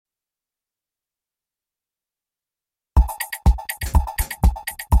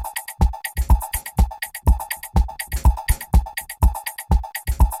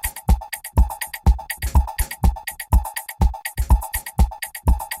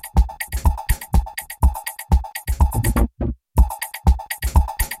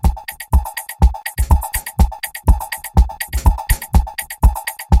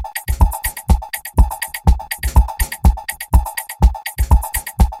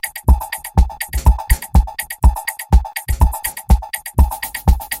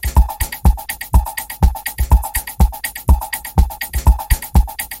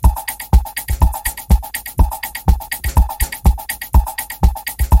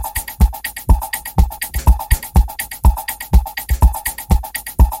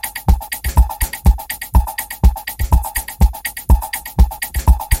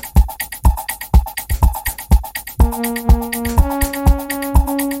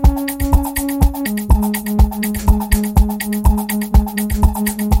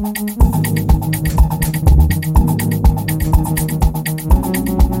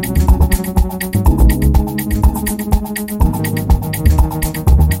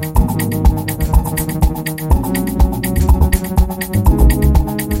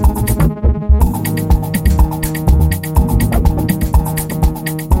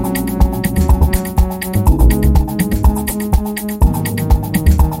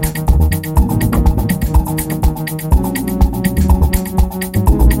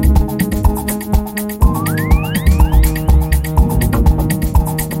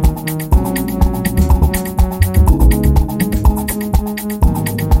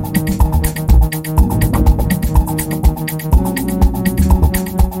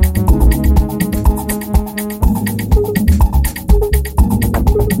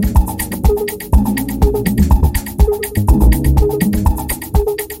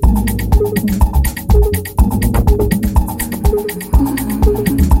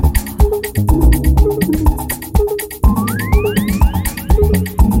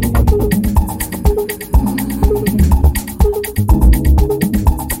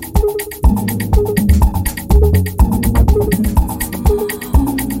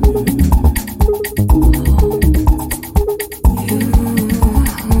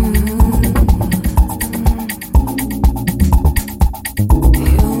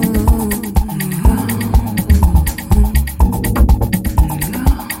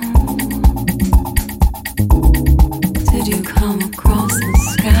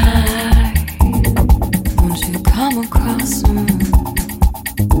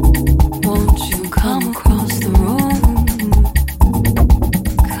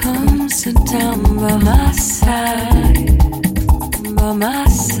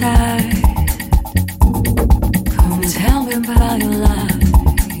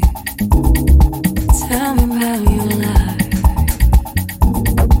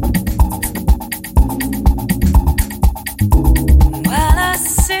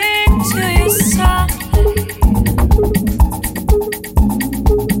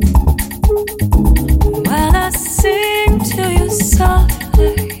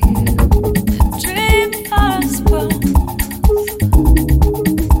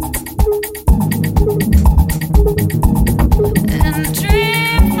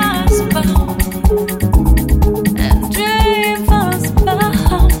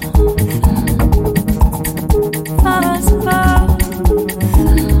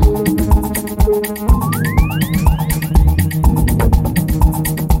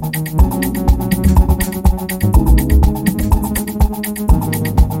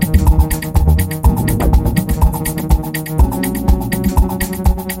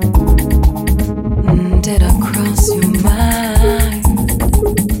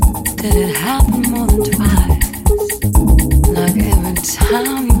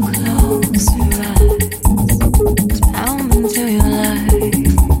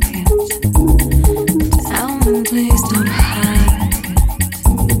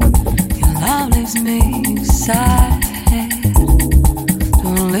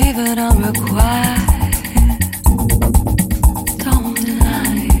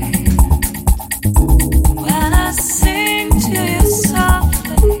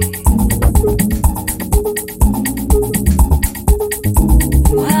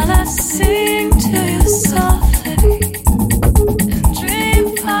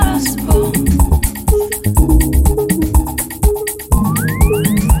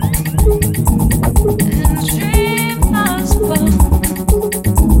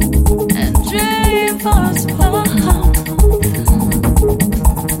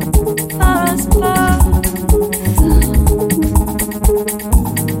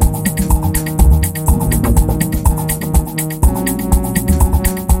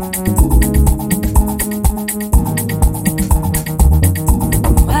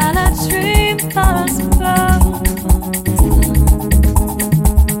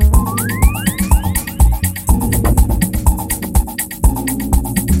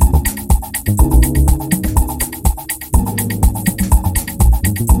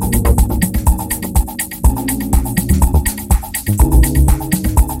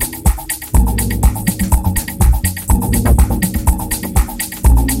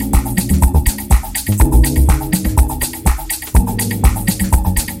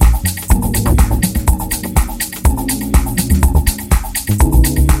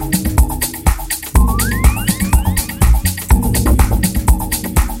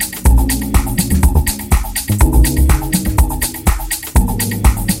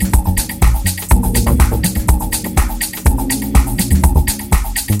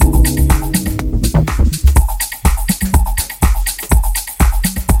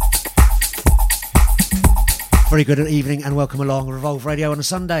Very good evening and welcome along Revolve Radio on a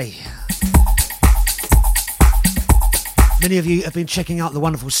Sunday. Many of you have been checking out the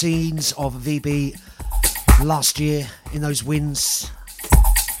wonderful scenes of VB last year in those wins,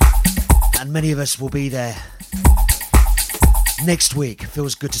 and many of us will be there next week.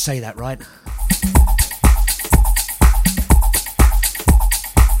 Feels good to say that, right?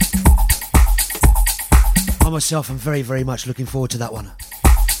 I myself am very, very much looking forward to that one.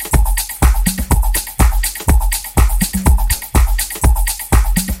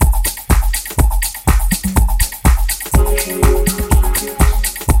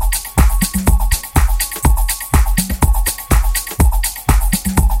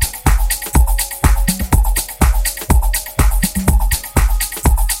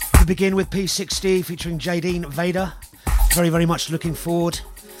 Begin with P60 featuring Jadine Vader. Very, very much looking forward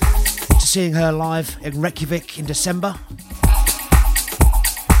to seeing her live in Reykjavik in December.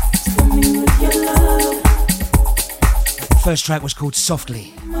 First track was called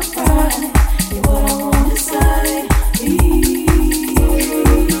Softly.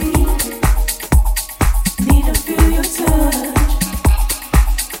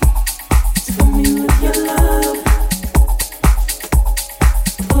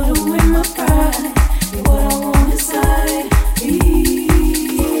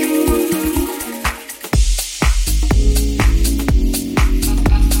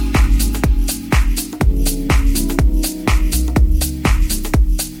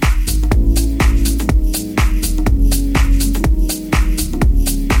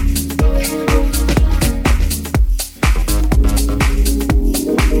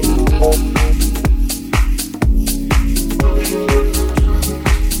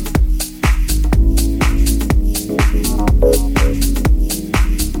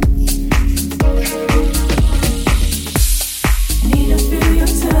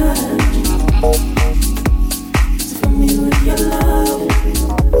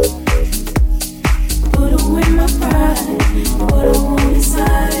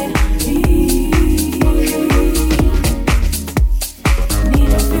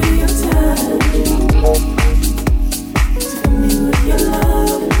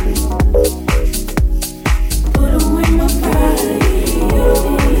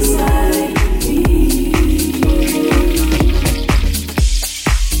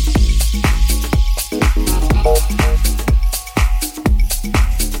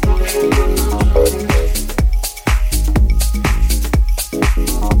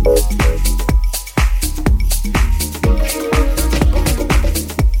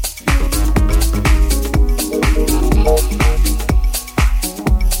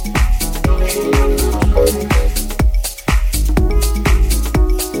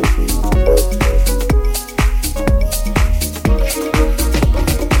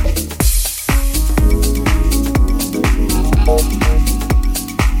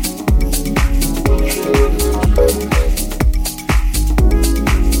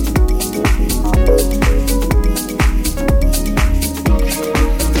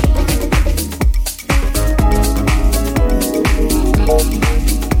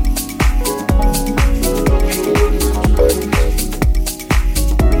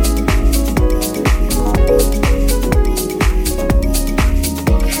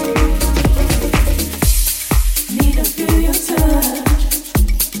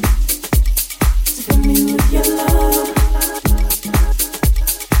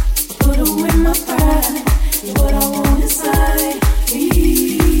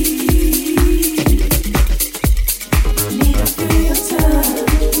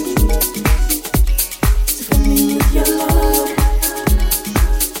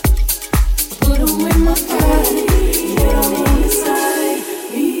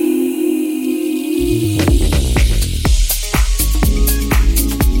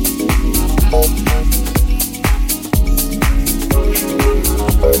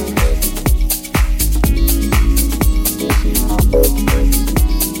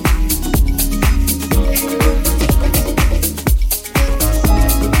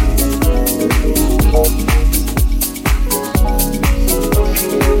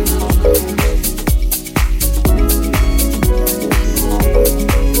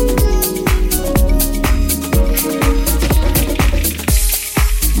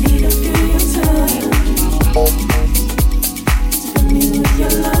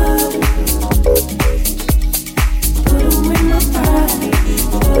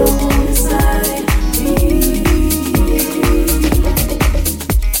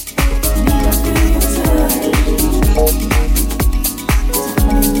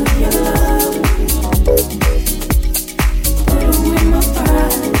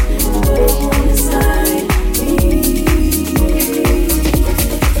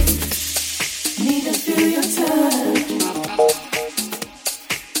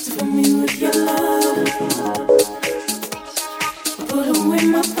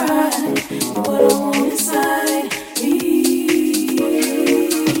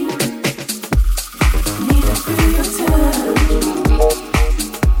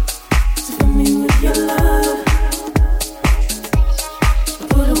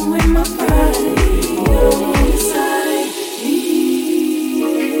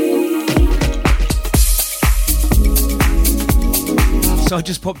 So I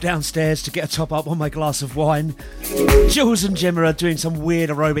just popped downstairs to get a top up on my glass of wine. Jules and Gemma are doing some weird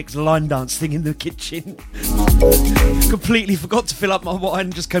aerobics line dance thing in the kitchen. Completely forgot to fill up my wine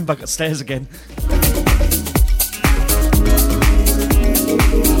and just came back upstairs again.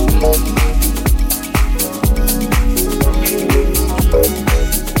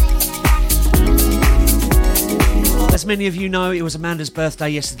 As many of you know, it was Amanda's birthday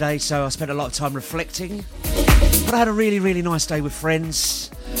yesterday, so I spent a lot of time reflecting. But I had a really, really nice day with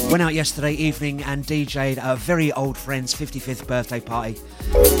friends. Went out yesterday evening and DJ'd a very old friend's 55th birthday party.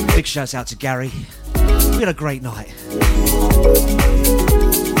 Big shouts out to Gary. We had a great night. A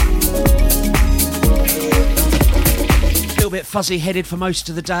little bit fuzzy-headed for most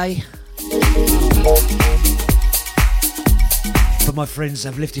of the day. But my friends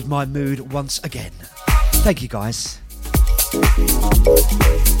have lifted my mood once again. Thank you, guys.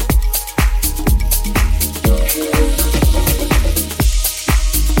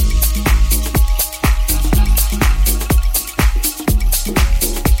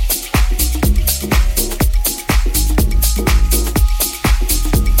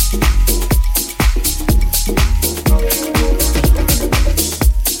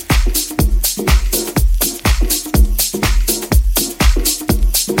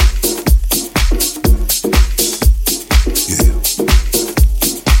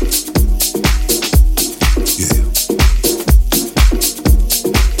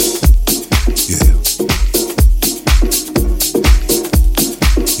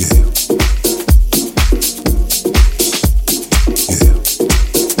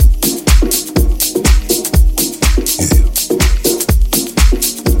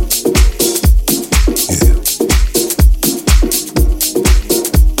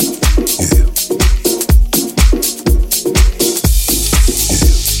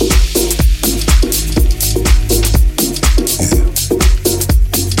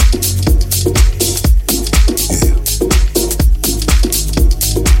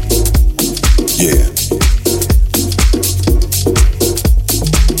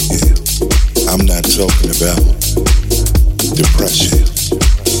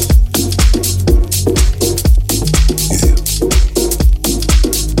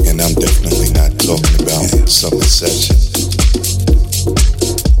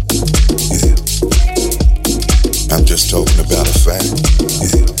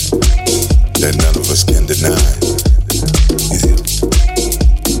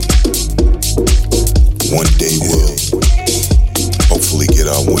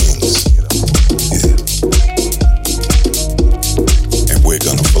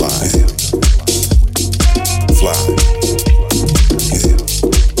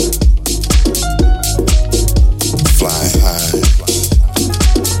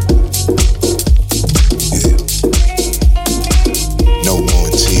 No more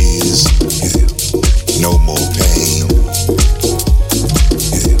tears.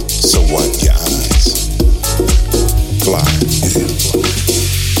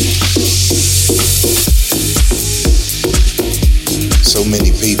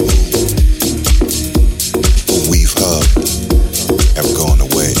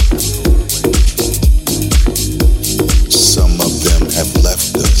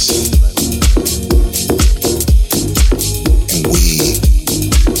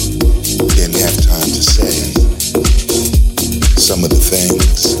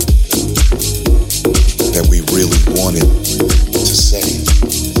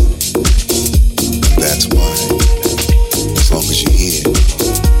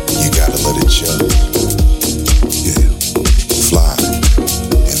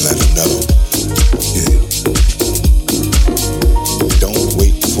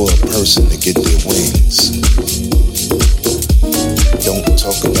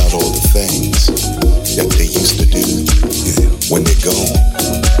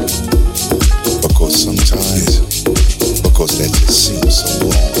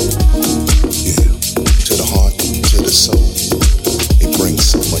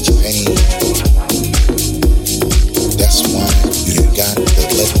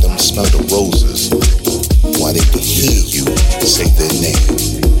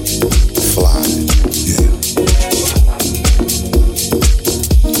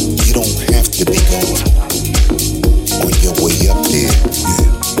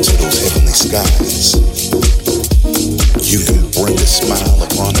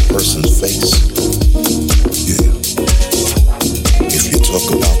 talk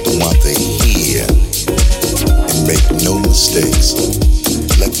about them while they hear, and make no mistakes.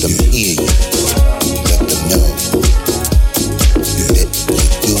 Let them hear you. Let them know that you're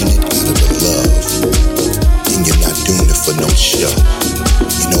doing it out of the love, and you're not doing it for no show.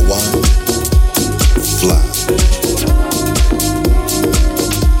 You know why? Fly.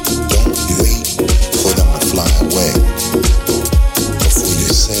 Don't wait for them to fly away before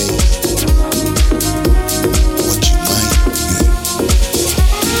you say what you might.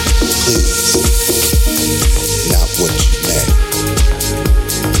 Please, not what you may.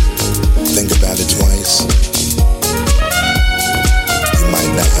 Think about it twice. You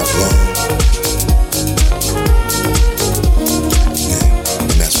might not have long.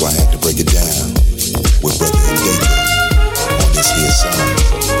 And that's why I had to break it down with Brother Indega on this here song.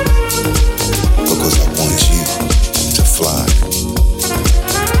 Because I want you to fly.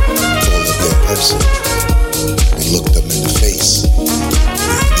 Call up that person and look them in the face.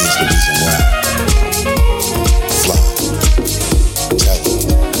 Here's the reason why. Fly. Tell them.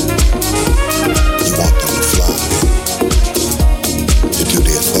 You want them to fly. To do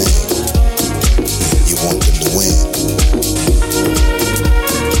their thing. You want them to win.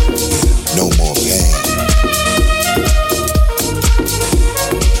 No more pain.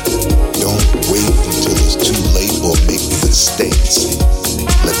 Don't wait until it's too late or make mistakes.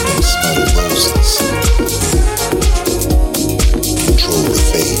 Let them smell the roses. Control the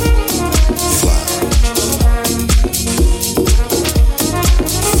fate. Fly.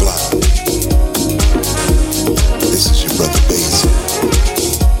 Fly. This is your brother Basil,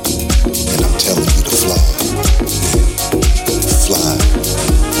 and I'm telling you to fly. Fly.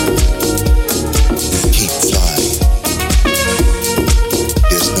 Keep flying.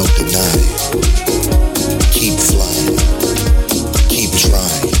 There's no denying. Keep flying. Keep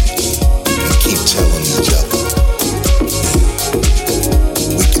trying. And keep telling each other.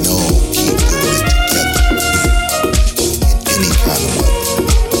 We can all keep doing it together. In any kind of weather.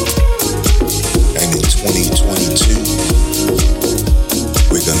 And in 2022,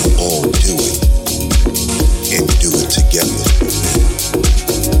 we're gonna all do it. And do it together.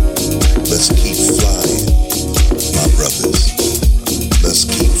 Let's keep flying, my brothers. Let's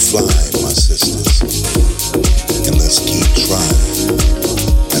keep flying, my sisters. And let's keep trying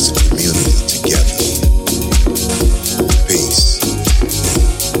as a community together. Peace.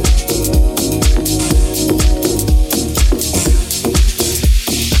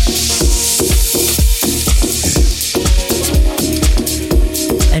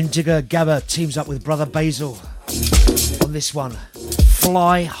 Indega Gabba teams up with Brother Basil on this one.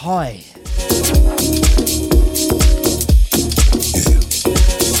 Fly High.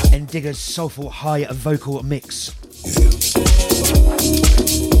 Indiga's soulful high vocal mix.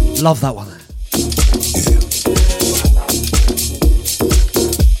 Love that one.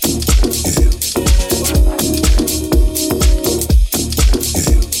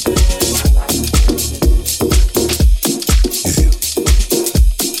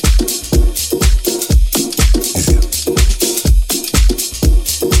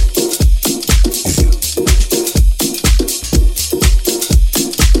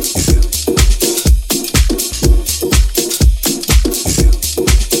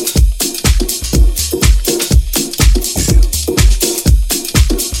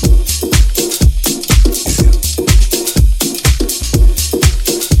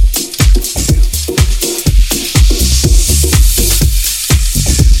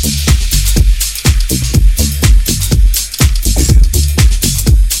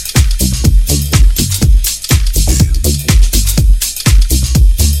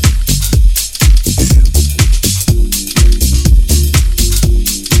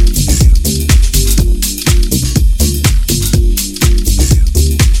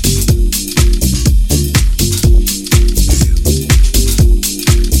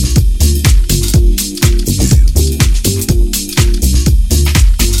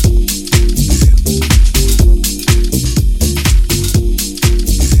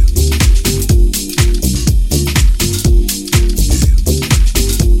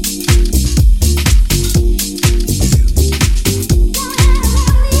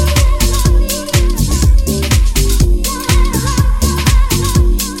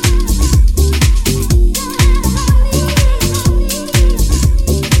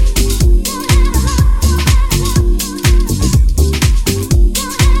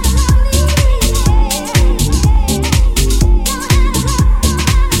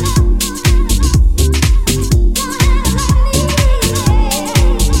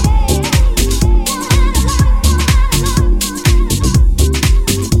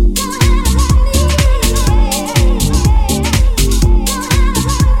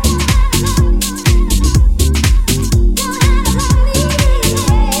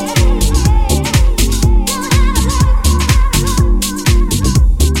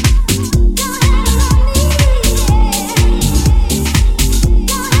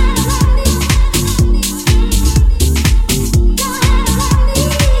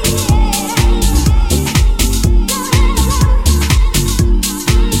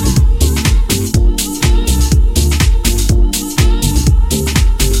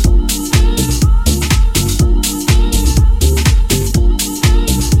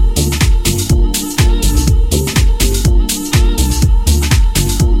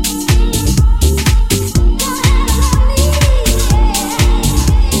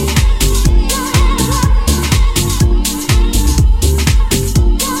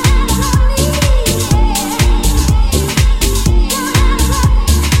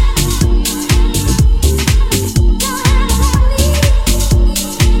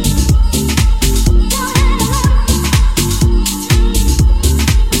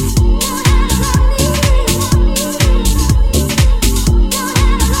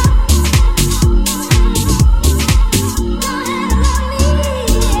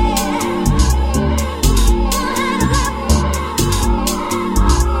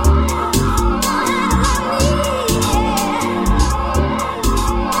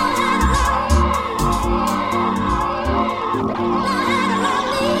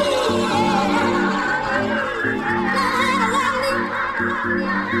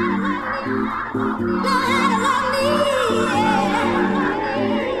 Groove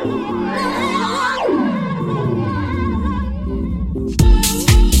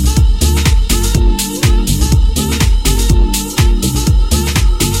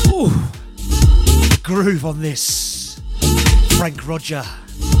on this. Frank Roger.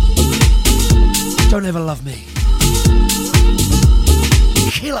 Don't Ever Love Me.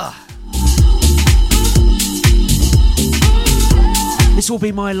 Killer. This will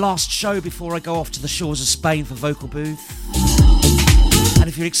be my last show before I go off to the shores of Spain for Vocal Booth. And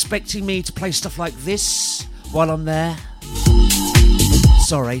if you're expecting me to play stuff like this while I'm there,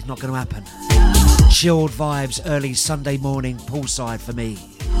 sorry, not going to happen. Chilled vibes early Sunday morning poolside for me.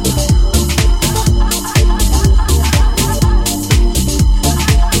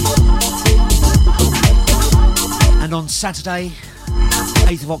 And on Saturday,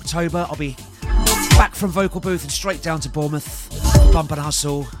 8th of October, I'll be back from Vocal Booth and straight down to Bournemouth, Bump and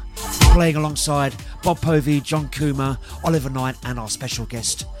Hustle, playing alongside Bob Povey, John Coomer, Oliver Knight and our special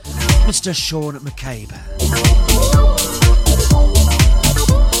guest, Mr. Sean McCabe.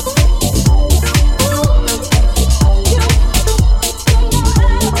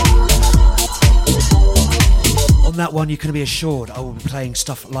 On that one, you can be assured I will be playing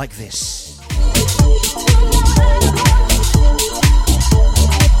stuff like this.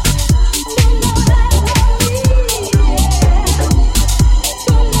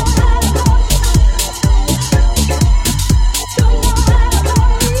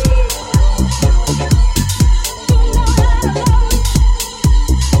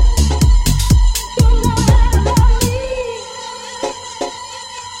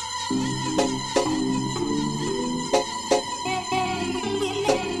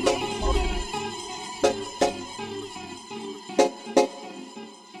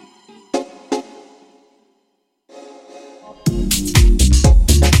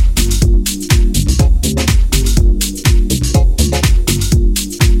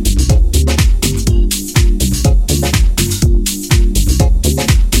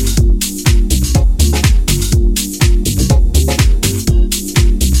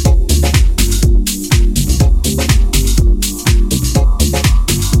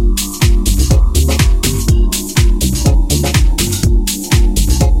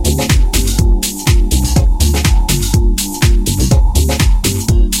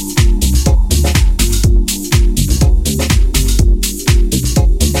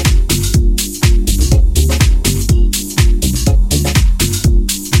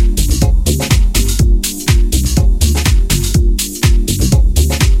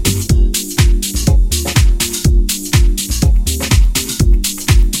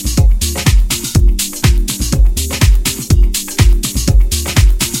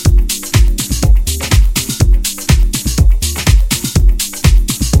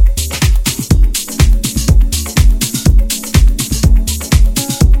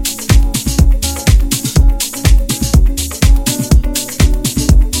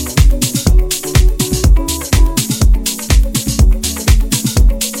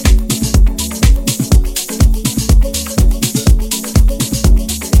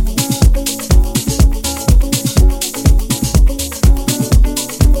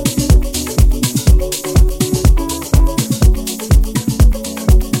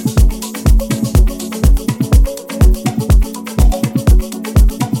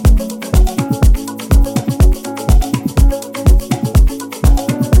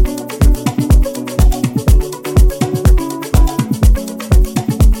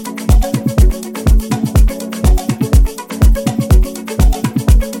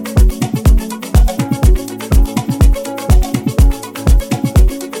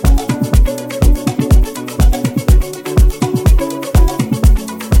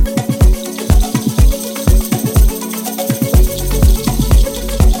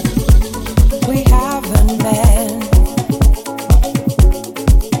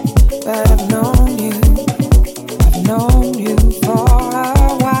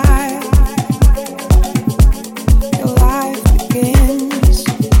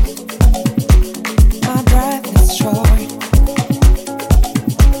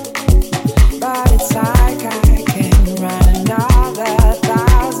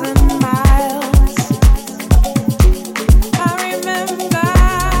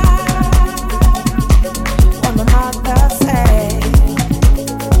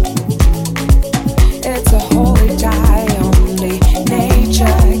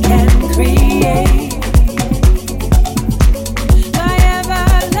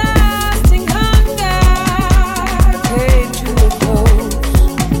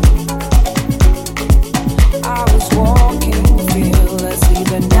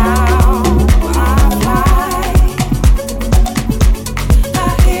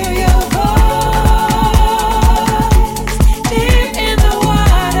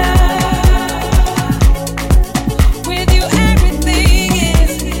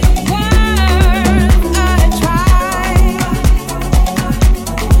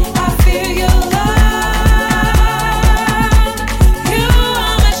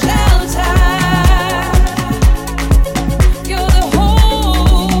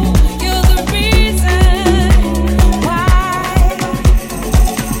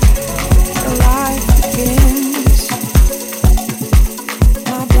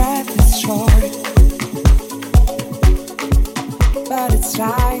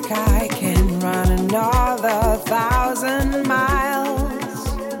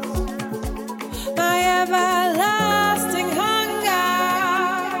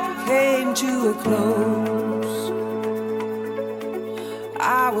 came to a close.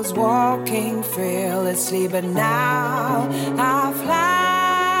 I was walking fearlessly, but now I fly.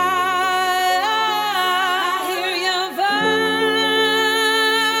 I hear your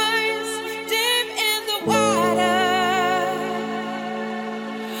voice deep in the water.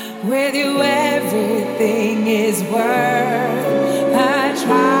 With you, everything is worth a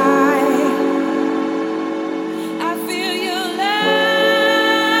try.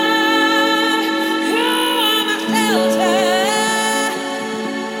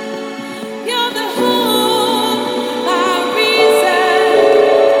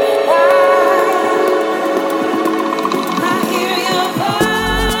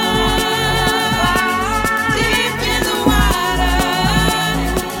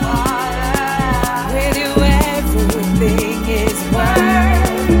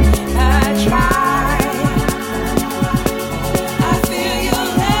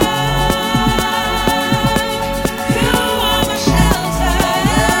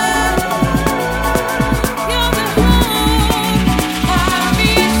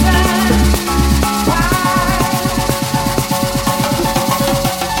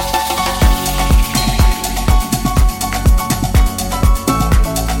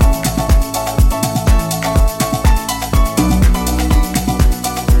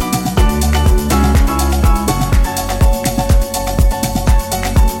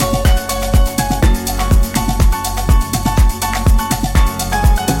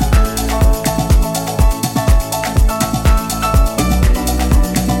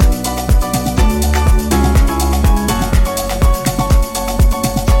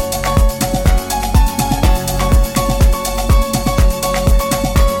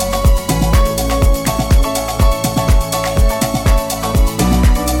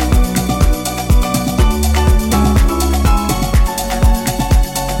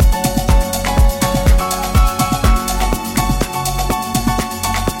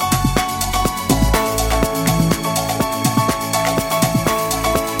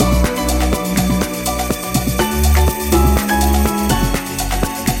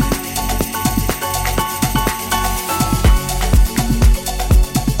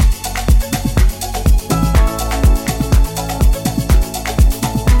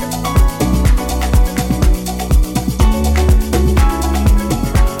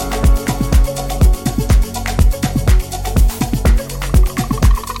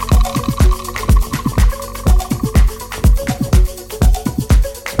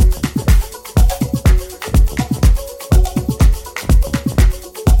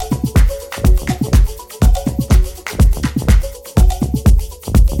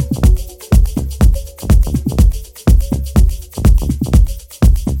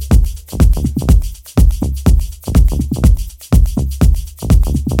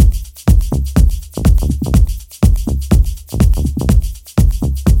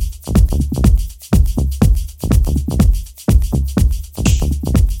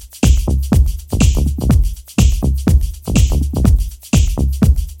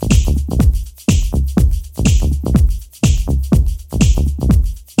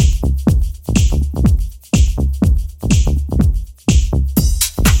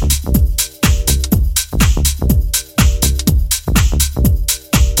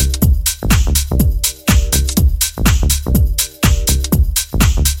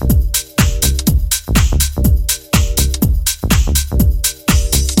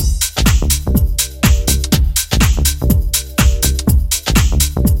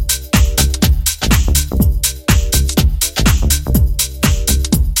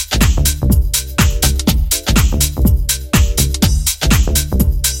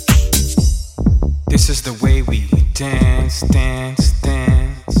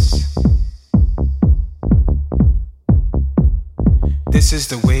 This is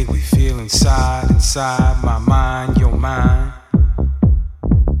the way we feel inside my mind, your mind.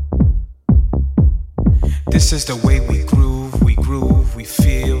 This is the way we groove, we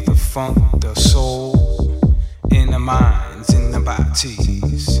feel the funk, the soul, in the minds, in the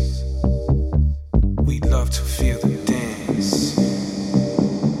bodies. We love to feel the dance.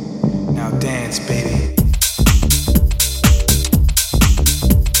 Now dance, baby.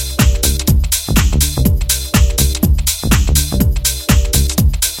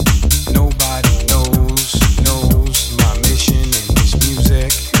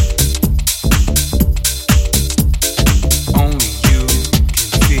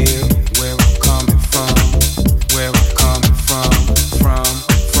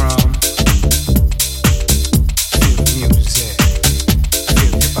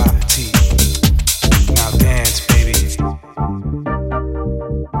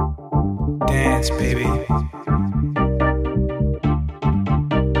 dance, baby.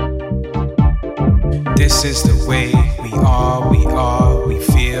 This is the way we are, we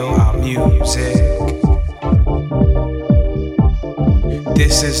feel our music.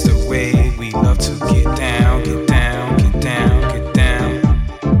 This is the way we love to get down, get down, get down, get down.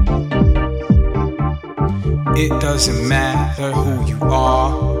 It doesn't matter who you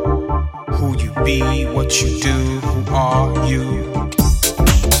are, who you be, what you do, who are you?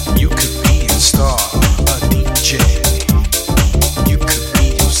 You could be a star, a DJ. You could be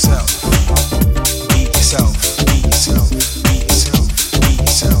yourself. Be yourself, be yourself, be yourself, be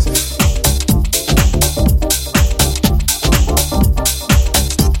yourself.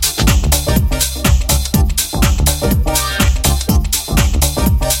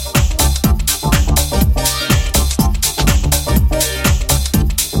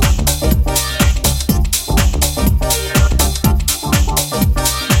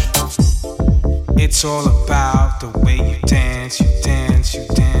 It's all about the way you dance, you dance, you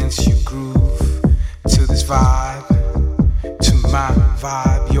dance, you groove to this vibe, to my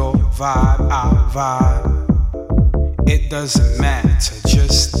vibe, your vibe, our vibe. It doesn't matter,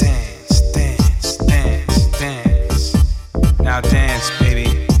 just dance, dance, dance, dance. Now dance,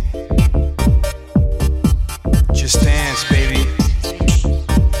 baby. Just dance, baby.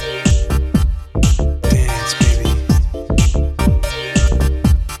 Dance, baby.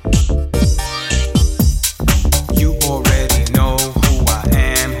 You already know who I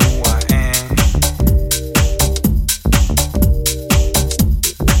am, who I am.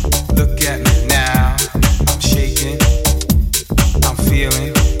 Look at me now, I'm shaking, I'm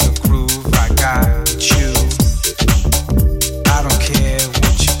feeling the groove I got with you. I don't care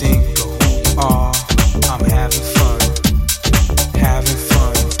what you think or who you are, I'm having fun,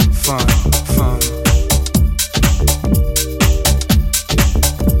 fun, fun.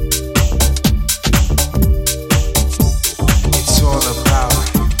 It's all about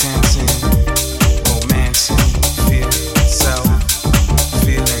dancing, romancing, feeling myself,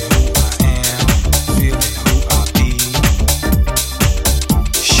 feeling who I am, feeling who I be.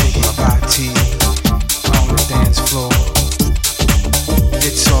 Shake my body on the dance floor.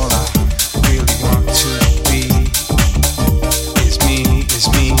 It's all I really want to be. It's me, it's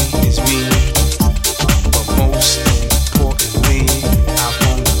me, it's me. But most importantly, I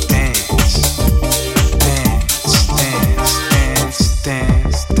wanna dance. Dance, dance, dance,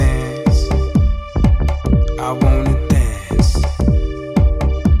 dance, dance. I wanna dance.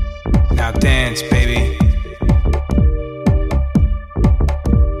 Now dance, baby.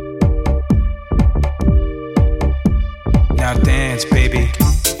 Now dance, baby.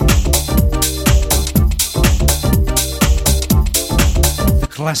 The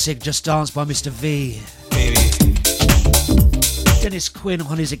classic Just Dance by Mr. V. Baby. Dennis Quinn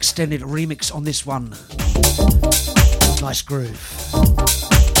on his extended remix on this one. Nice groove.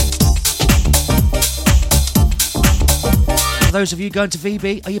 For those of you going to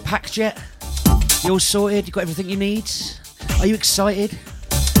VB, are you packed yet? You all sorted? You got everything you need? Are you excited?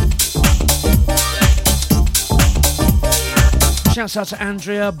 Shouts out to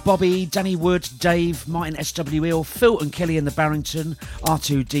Andrea, Bobby, Danny Wood, Dave, Martin SWL, Phil and Kelly in the Barrington,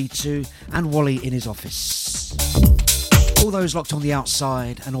 R2D2 and Wally in his office. All those locked on the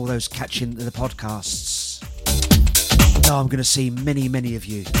outside and all those catching the podcasts. Now I'm going to see many, many of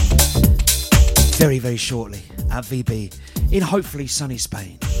you very, very shortly at VB in hopefully sunny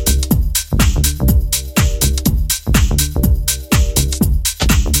Spain.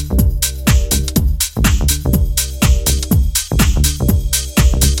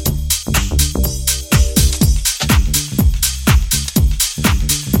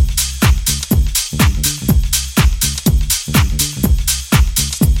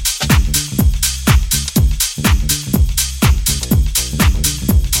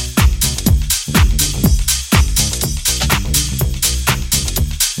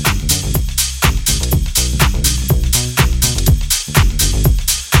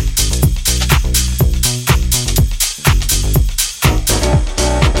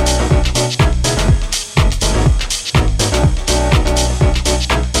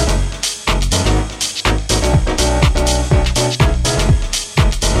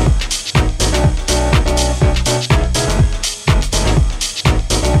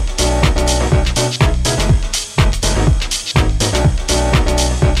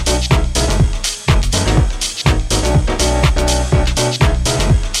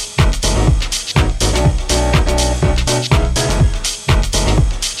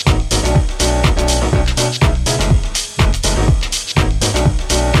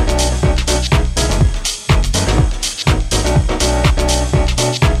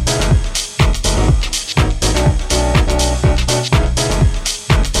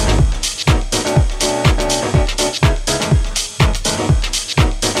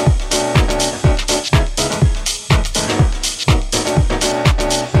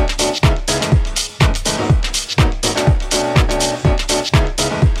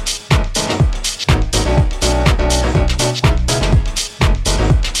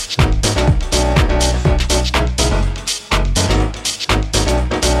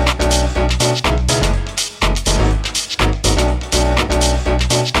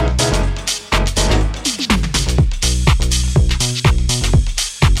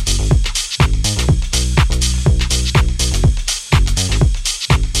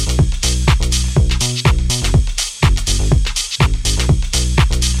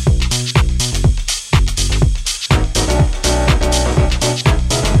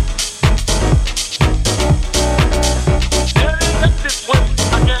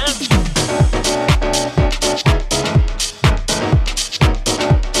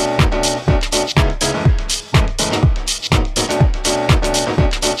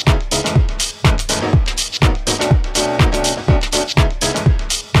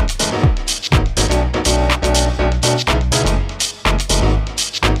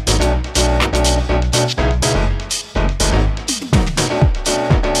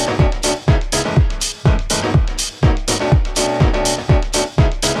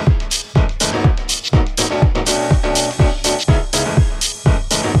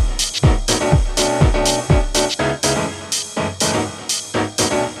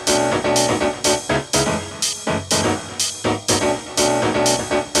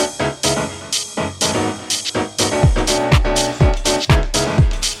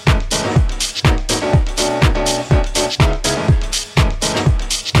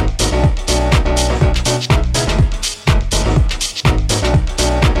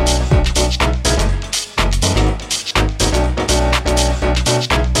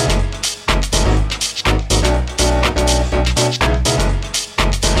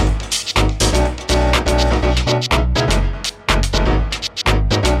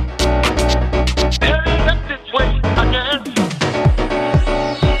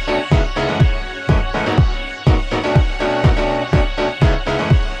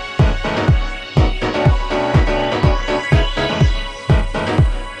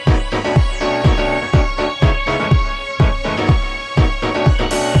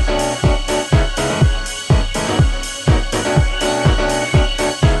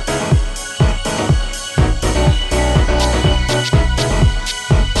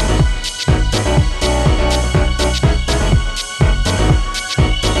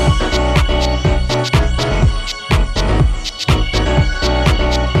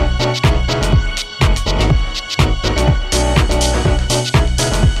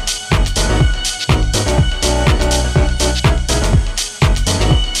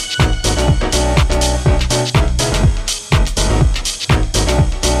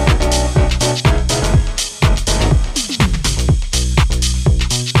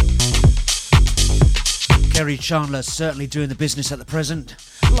 Terry Chandler certainly doing the business at the present,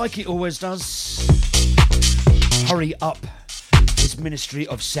 like he always does. Hurry Up, his Ministry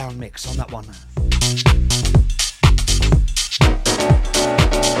of Sound mix on that one.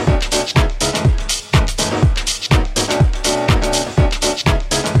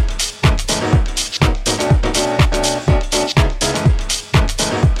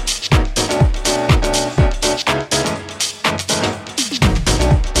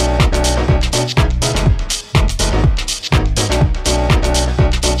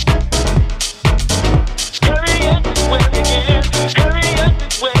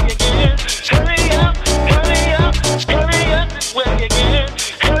 Hurry up,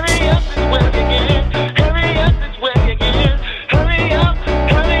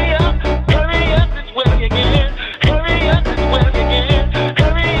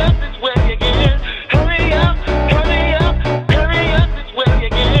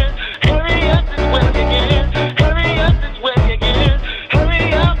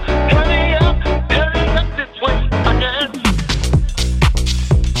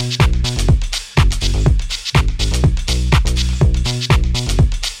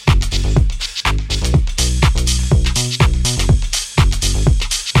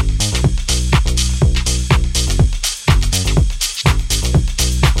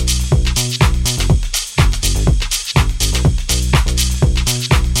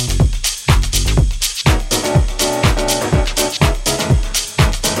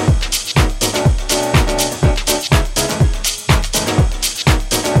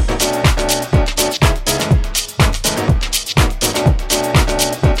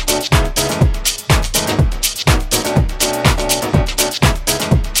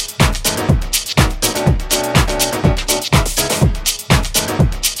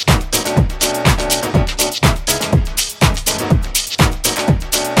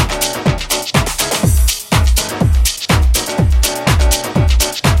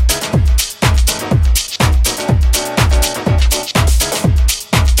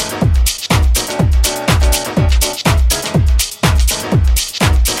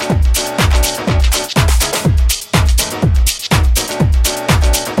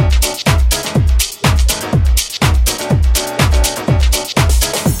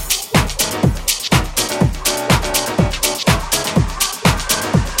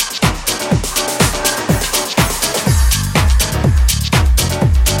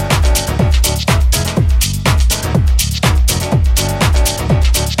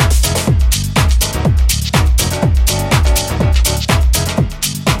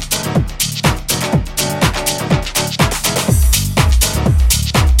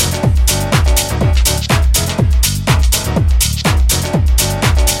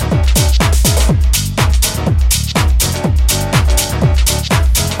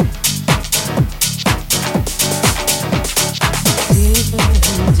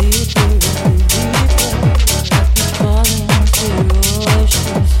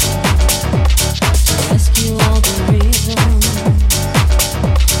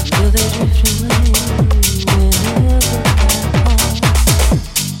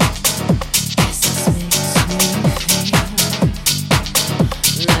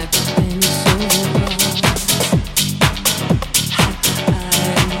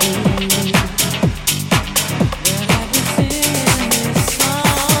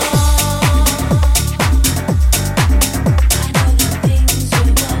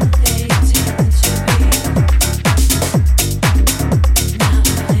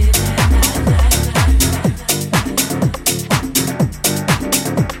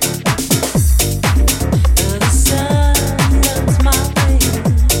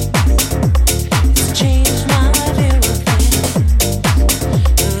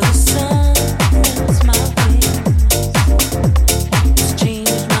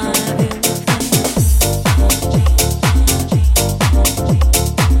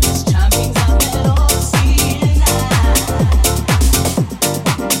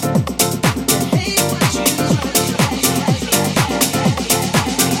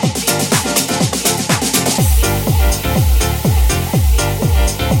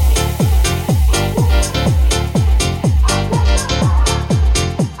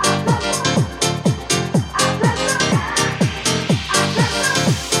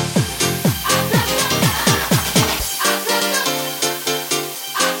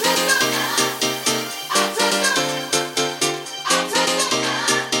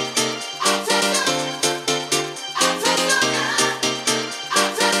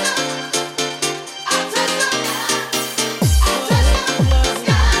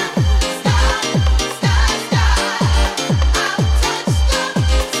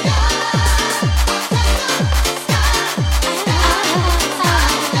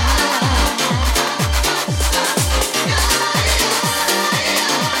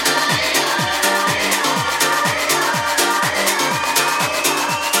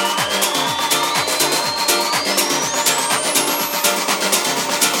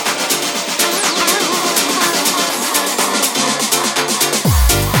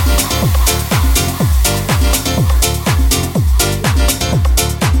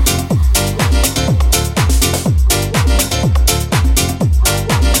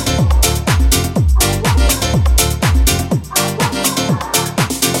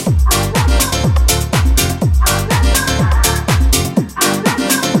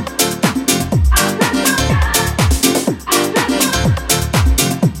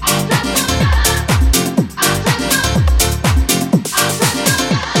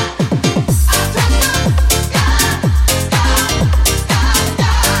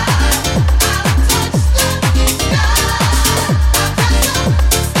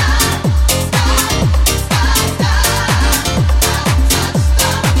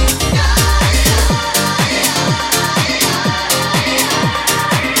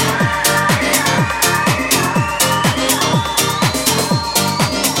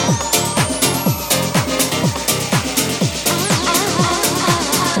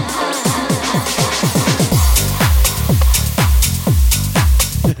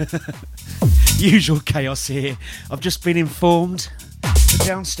 Usual chaos here. I've just been informed that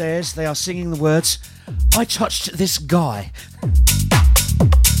downstairs they are singing the words, "I touched this guy."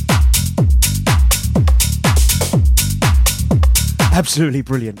 Absolutely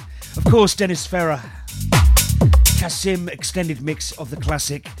brilliant. Of course, Dennis Ferrer, Kasim extended mix of the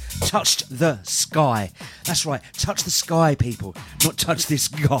classic Touched the Sky. That's right, touch the sky, people, not touch this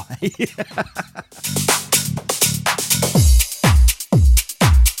guy.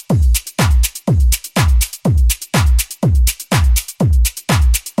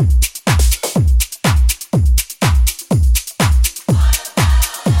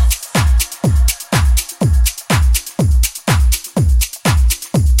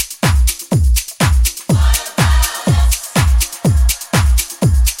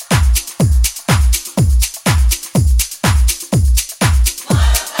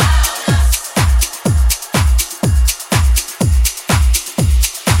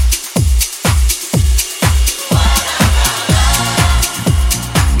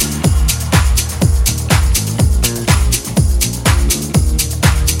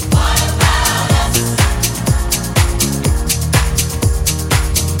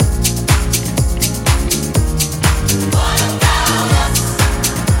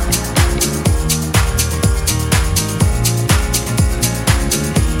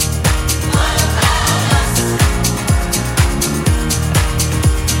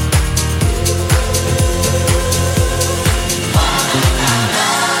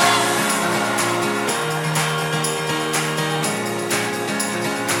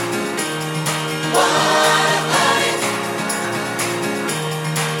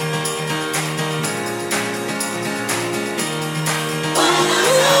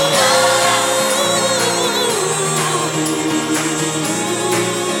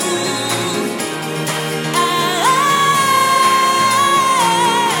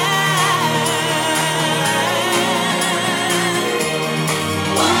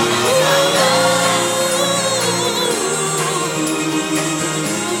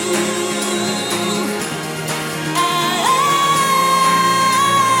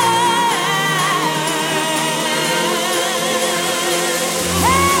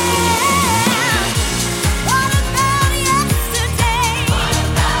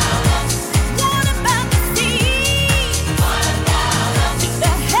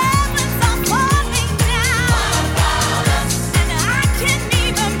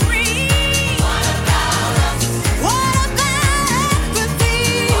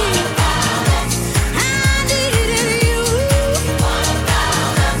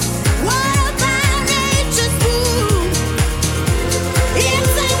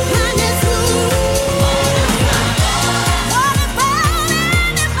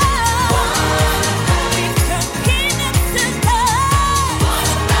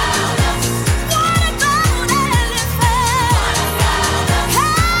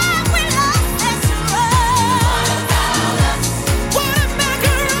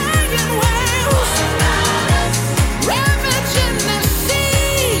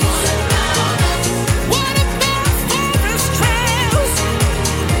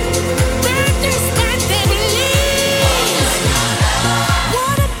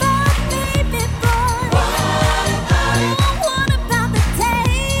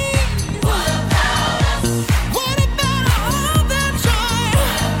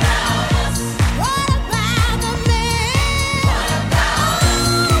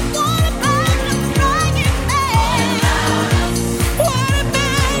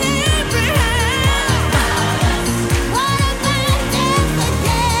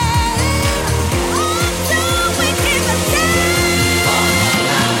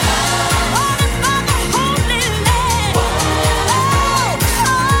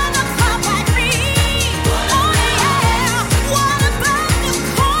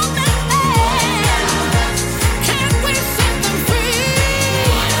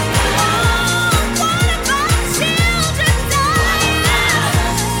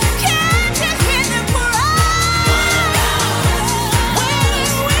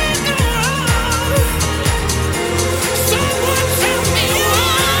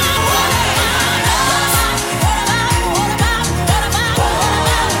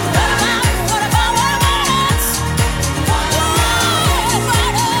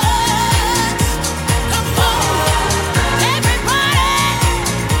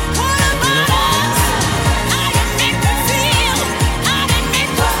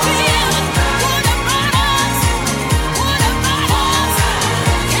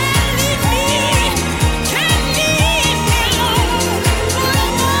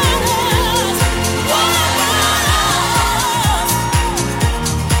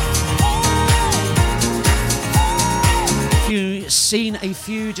 seen a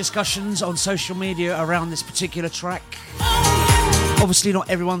few discussions on social media around this particular track. Obviously not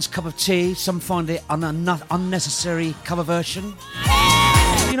everyone's cup of tea. Some find it an unnecessary cover version.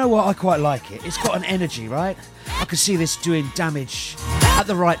 You know what? I quite like it. It's got an energy, right? I can see this doing damage at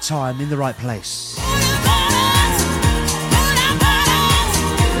the right time, in the right place.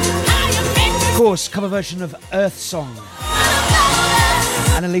 Of course, cover version of Earth Song.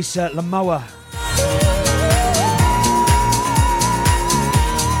 Annalisa Lamoa.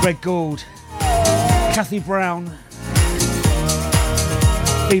 Greg Gould. Kathy Brown.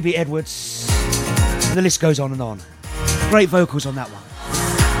 Phoebe Edwards. And the list goes on and on. Great vocals on that one.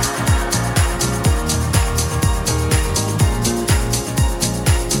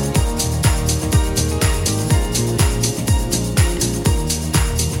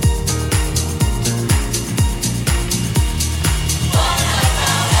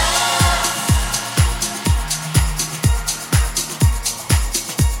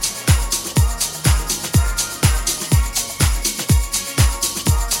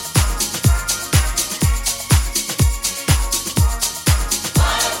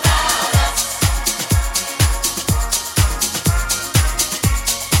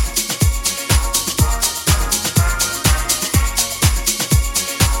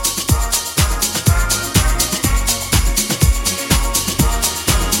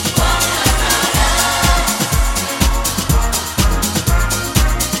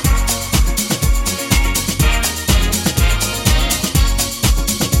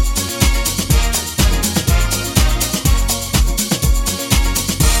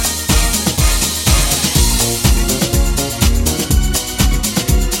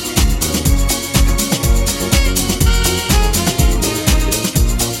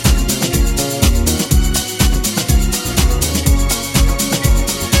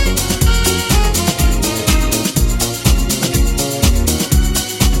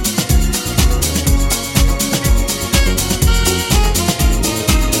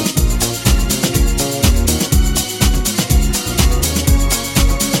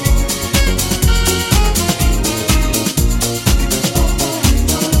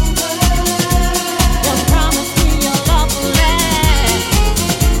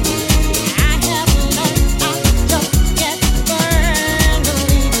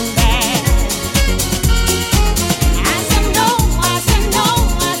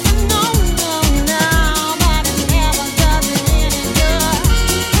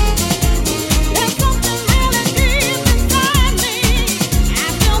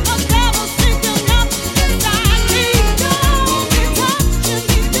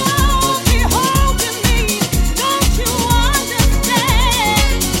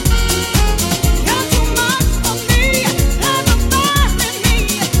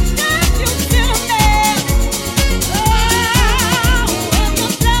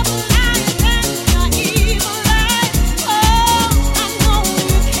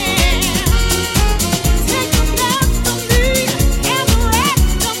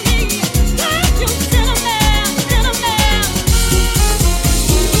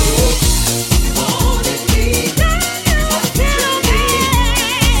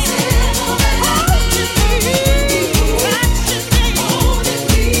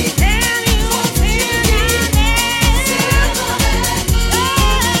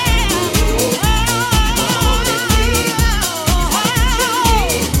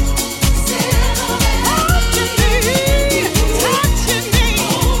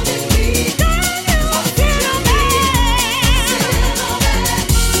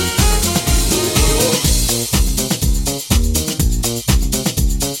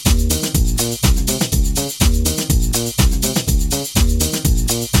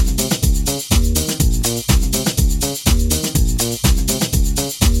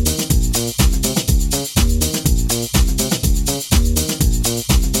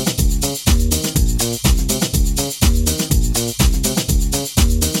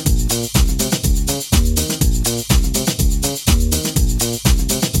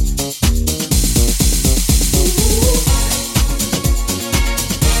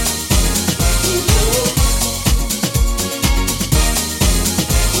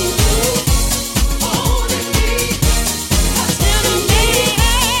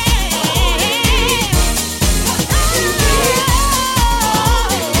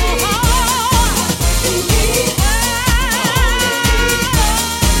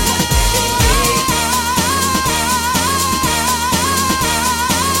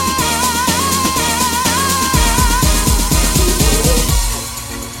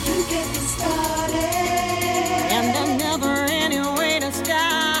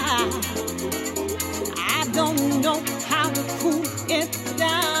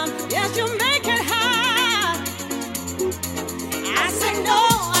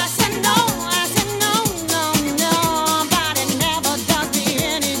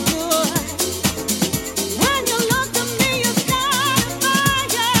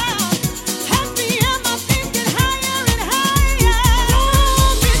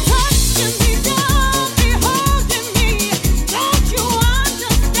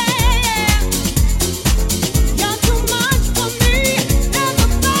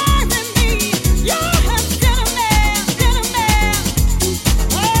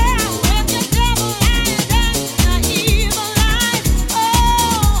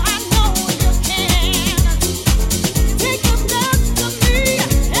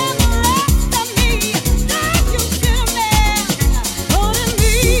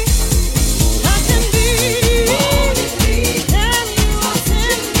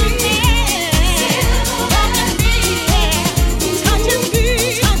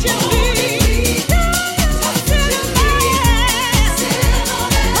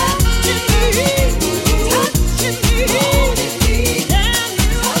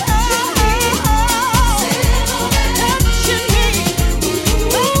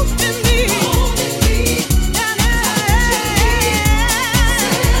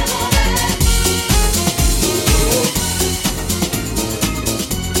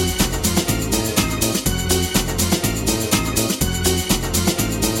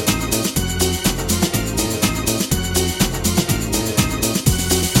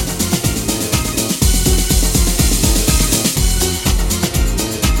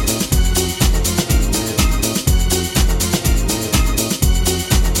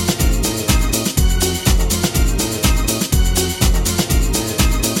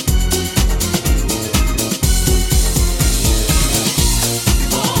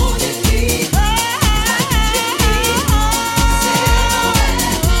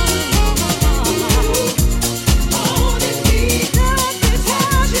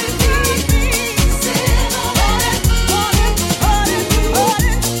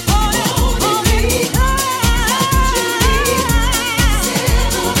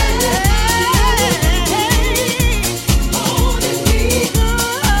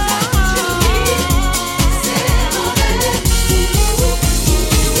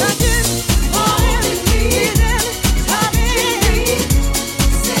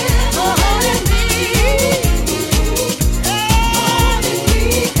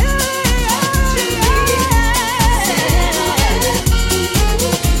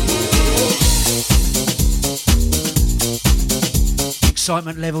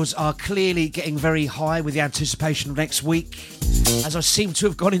 excitement levels are clearly getting very high with the anticipation of next week, as I seem to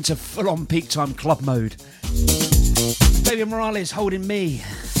have gone into full-on peak time club mode. Baby Morales holding me.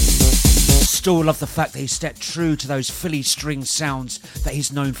 Still love the fact that he stepped true to those Philly string sounds that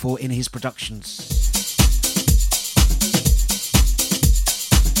he's known for in his productions.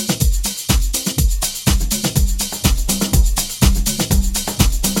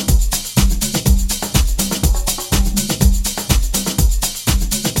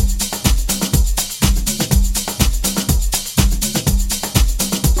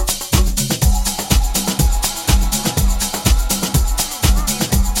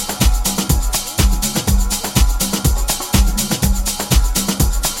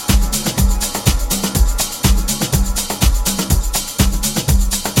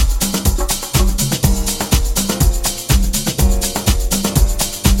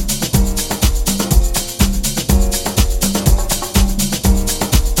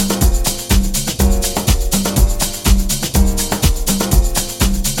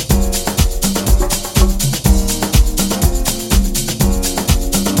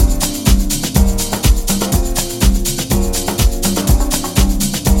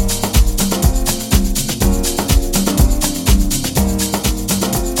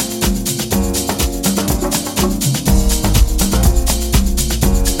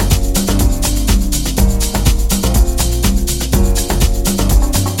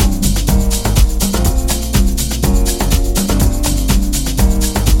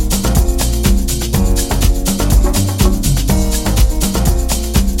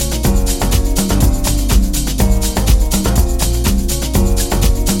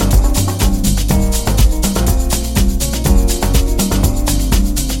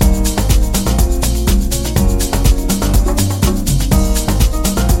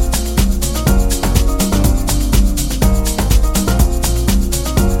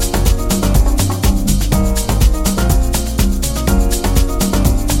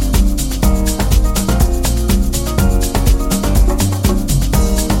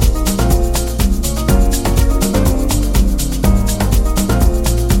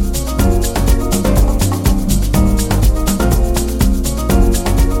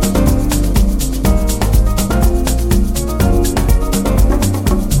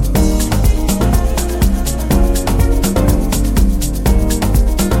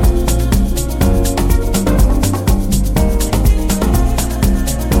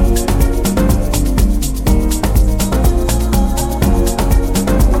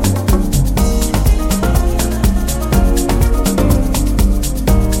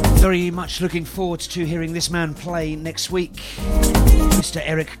 Looking forward to hearing this man play next week, Mr.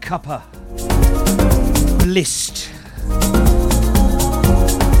 Eric Cupper. List.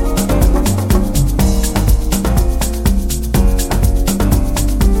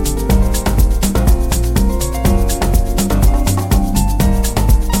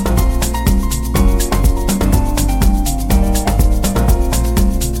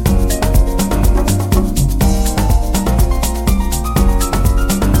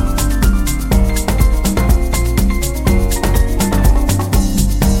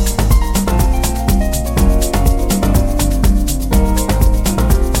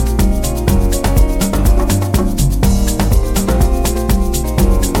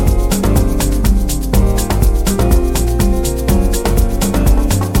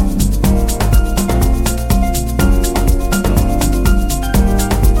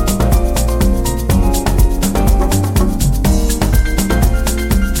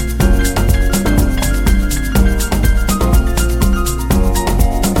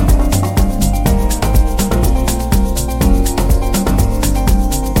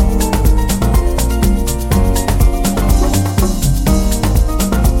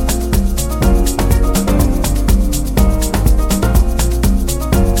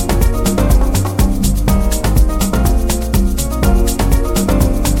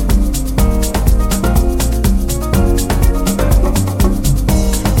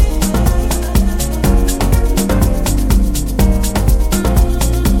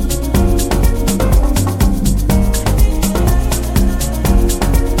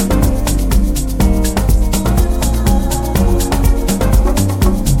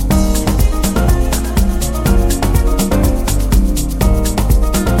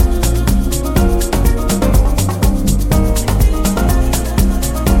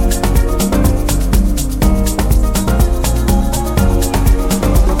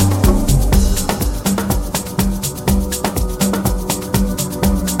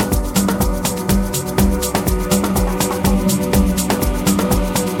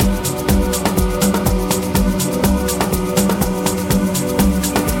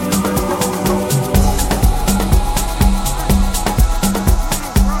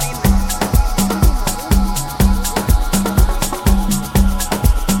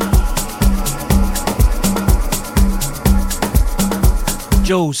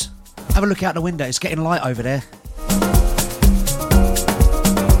 Jules, have a look out the window. It's getting light over there.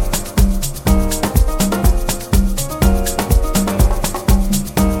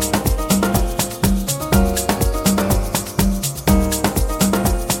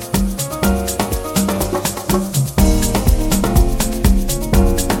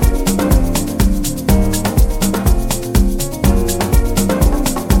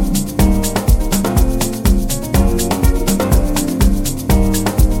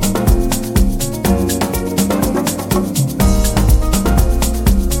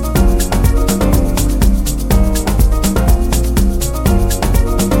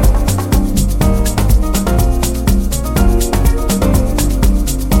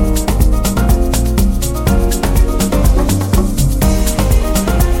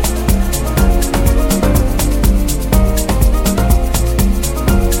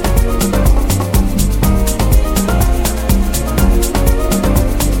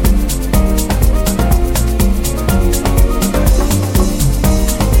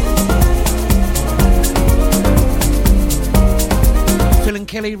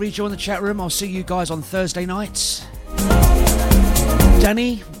 Kelly, rejoin the chat room. I'll see you guys on Thursday nights.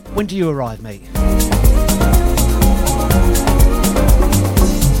 Danny, when do you arrive, mate?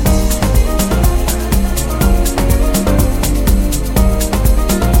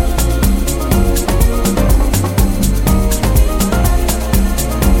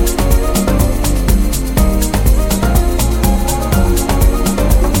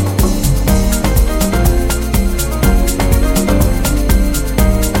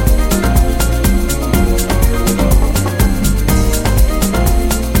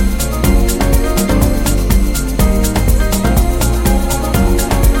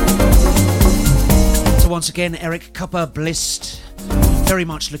 Once again, Eric Cupper Blist. Very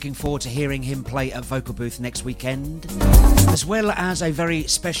much looking forward to hearing him play at Vocal Booth next weekend, as well as a very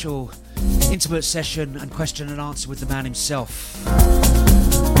special intimate session and question and answer with the man himself.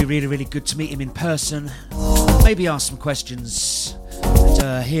 It'll be really, really good to meet him in person, maybe ask some questions,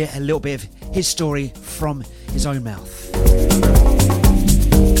 and hear a little bit of his story from his own mouth.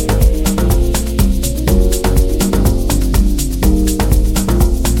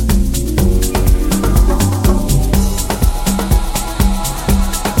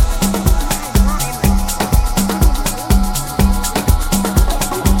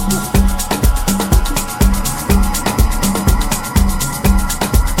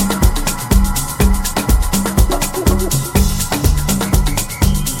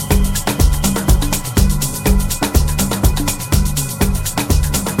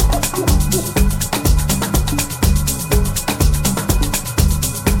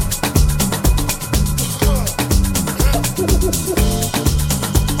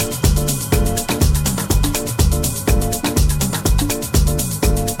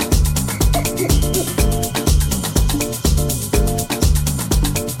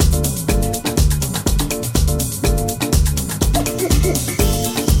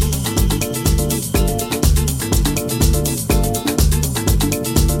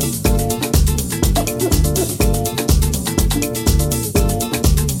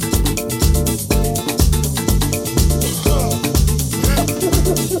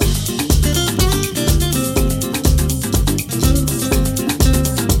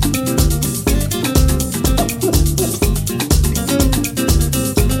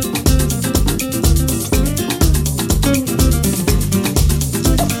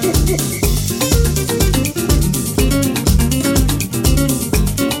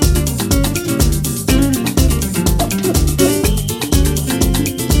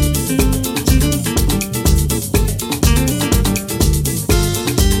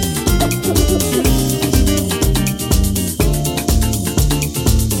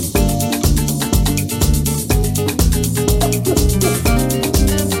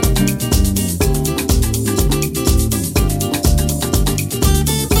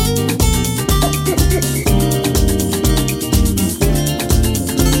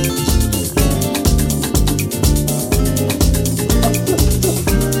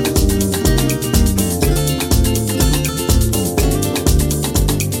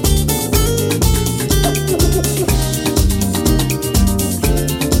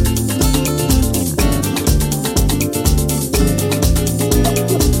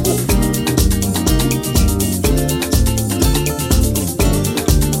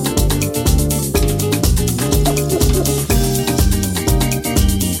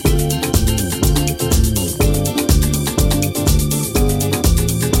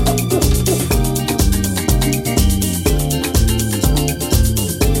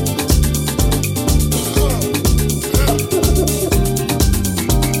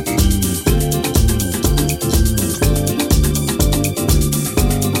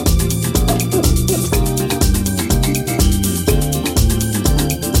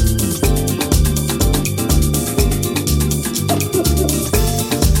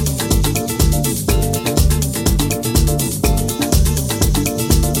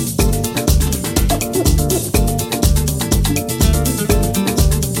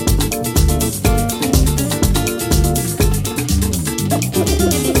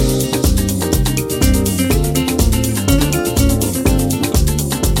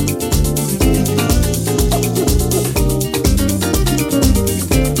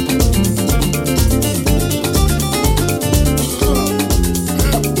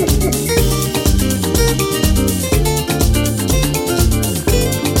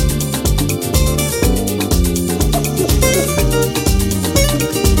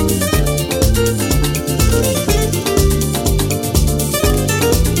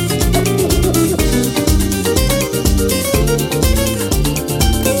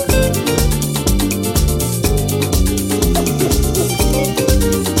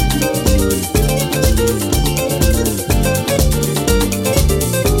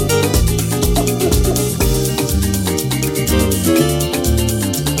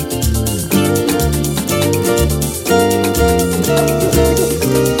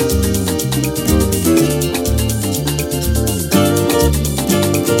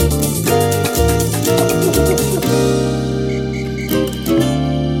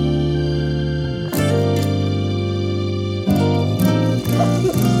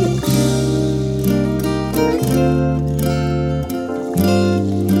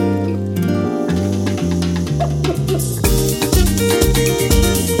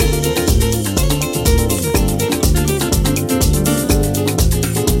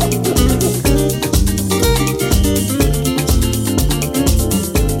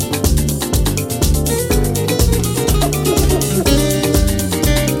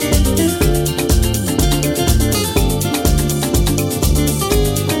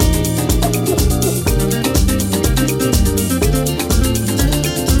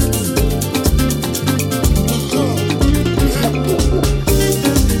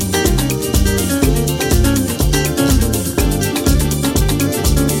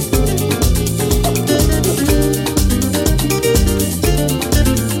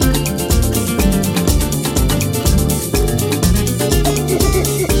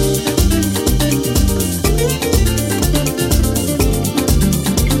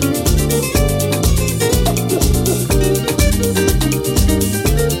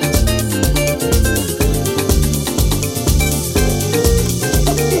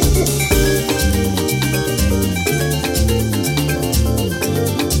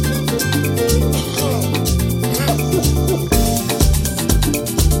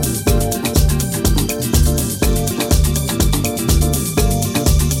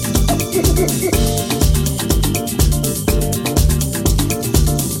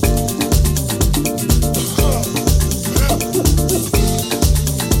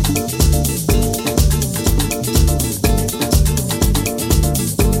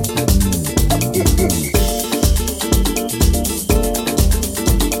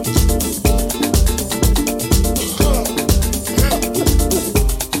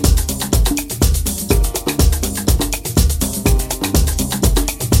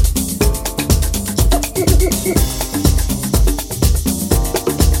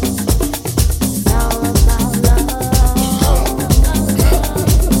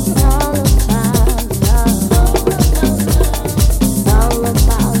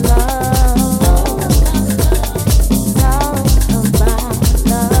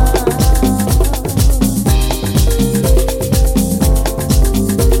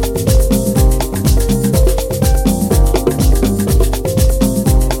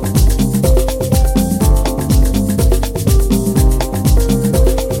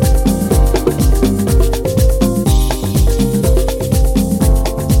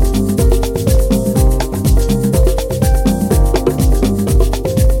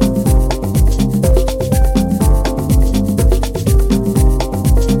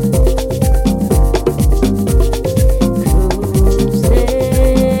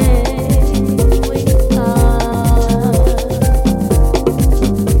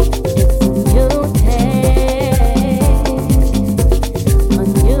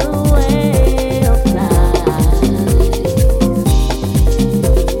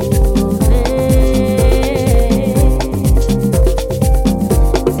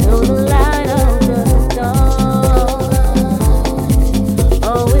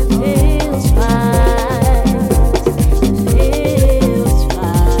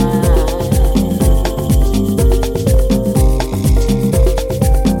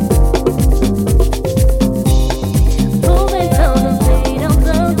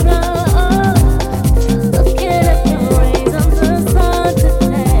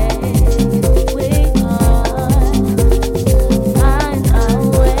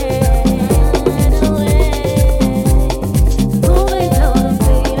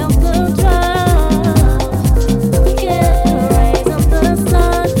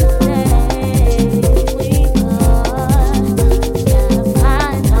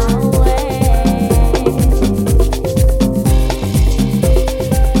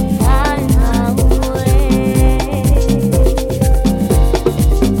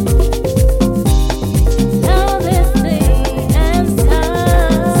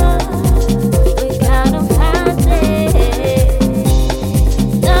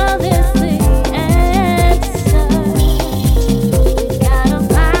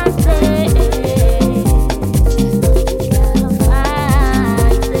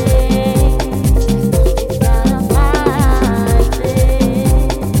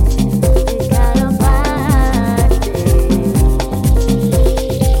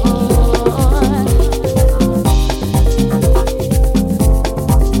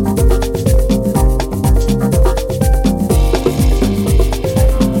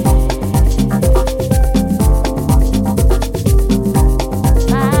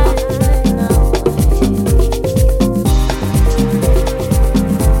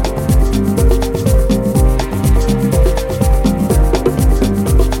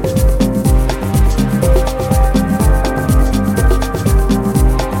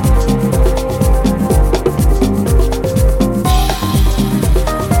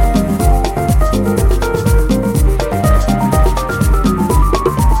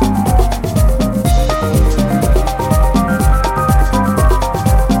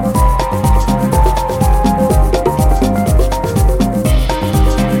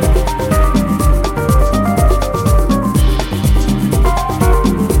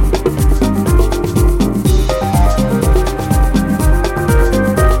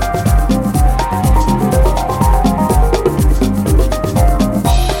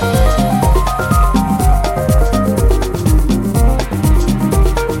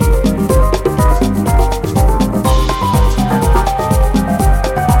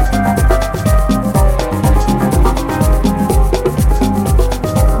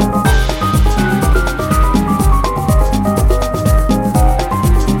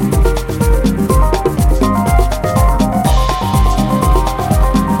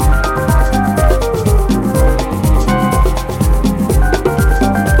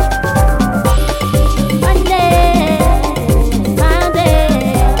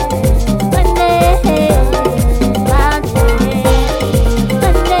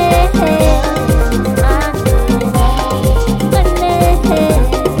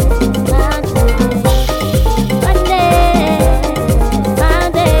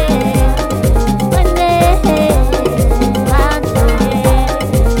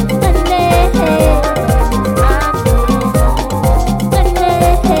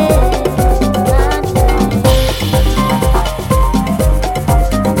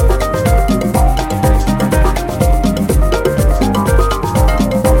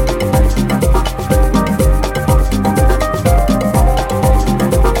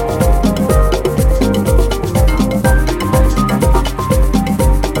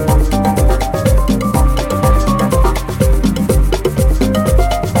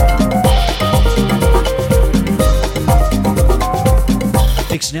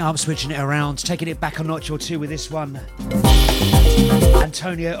 up, switching it around, taking it back a notch or two with this one.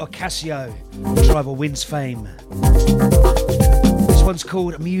 Antonio Ocasio, Tribal Winds fame. This one's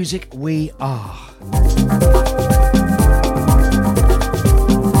called Music We Are.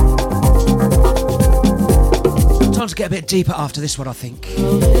 Time to get a bit deeper after this one, I think.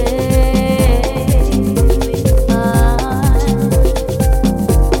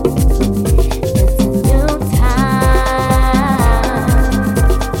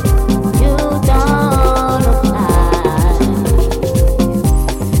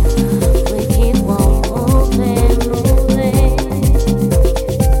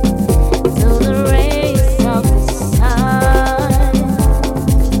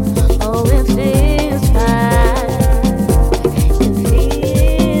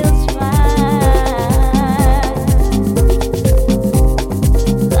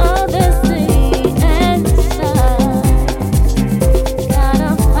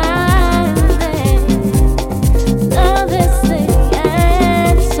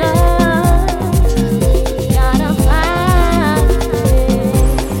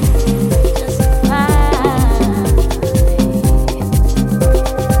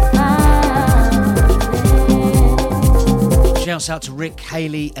 Out to Rick,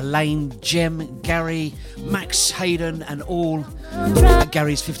 Haley, Elaine, Jem, Gary, Max, Hayden and all at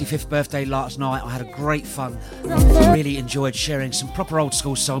Gary's 55th birthday last night. I had a great fun. Really enjoyed sharing some proper old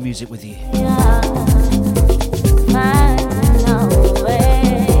school soul music with you.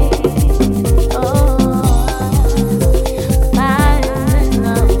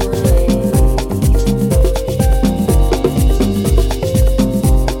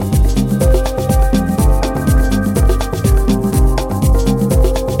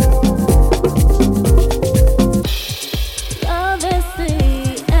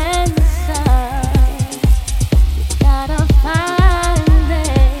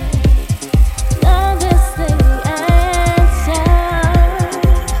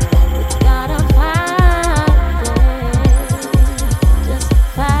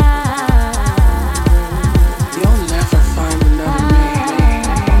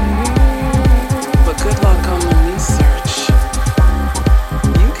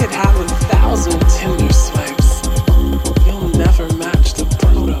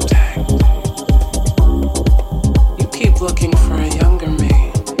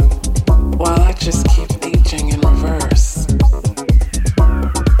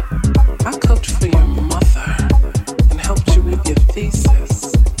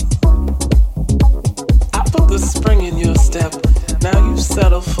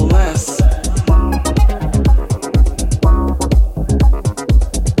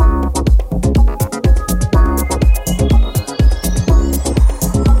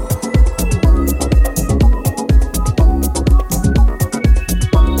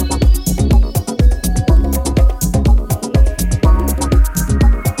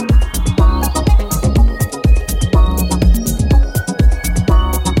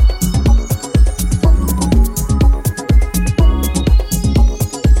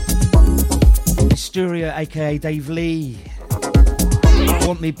 aka Dave Lee.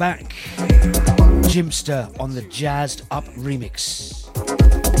 Want Me Back. Jimster on the Jazzed Up remix.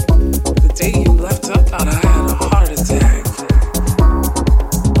 The day you left, I thought I had a heart attack.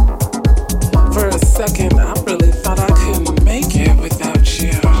 For a second, I really thought I couldn't make it without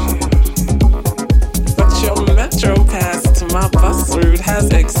you. But your Metro pass to my bus route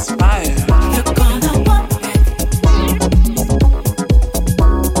has expired. You're gonna want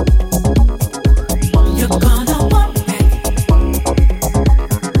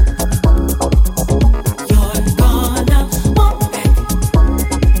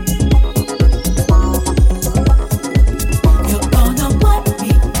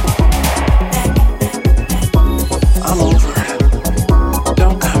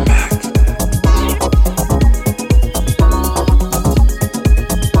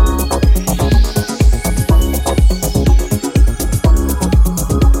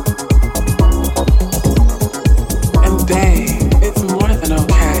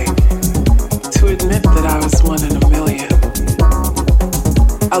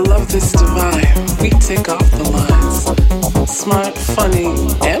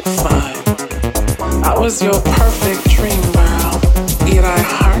your perfect dream, girl. Yet I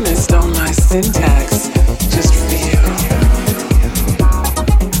harnessed all my syntax just for you.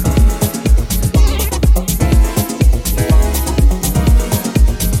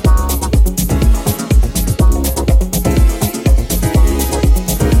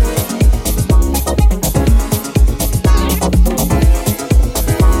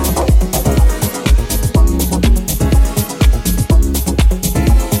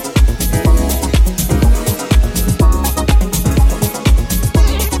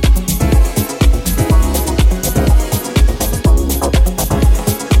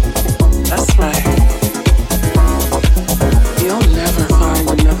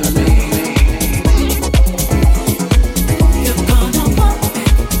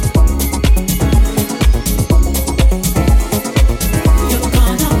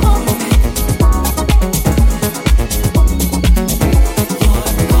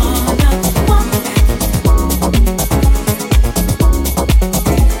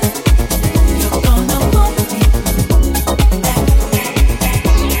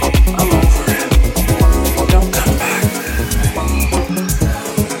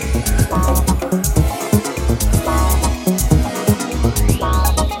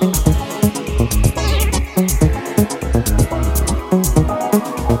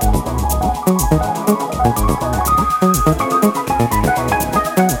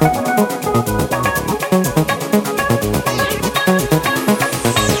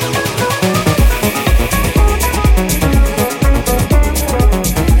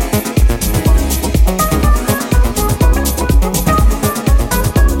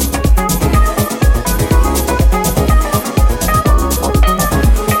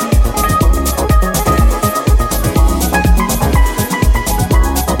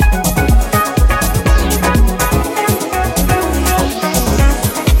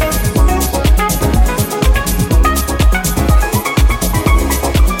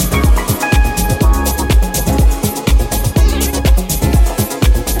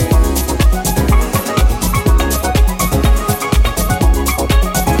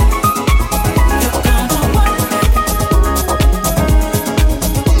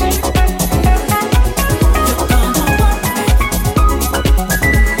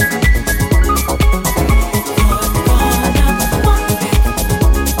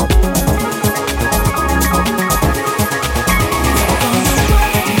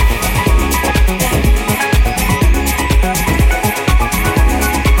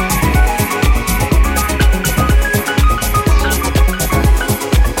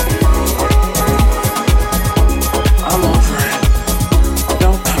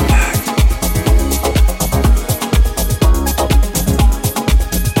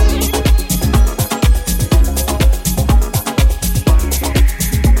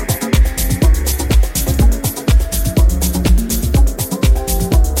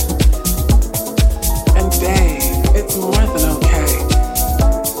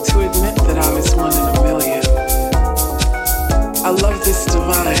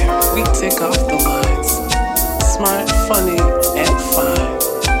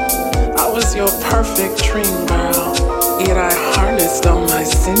 perfect dream world, yet I harnessed all my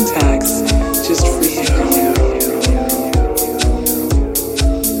syntax just for you.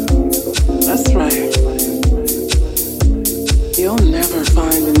 That's right. You'll never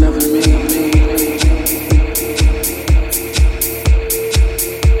find another me.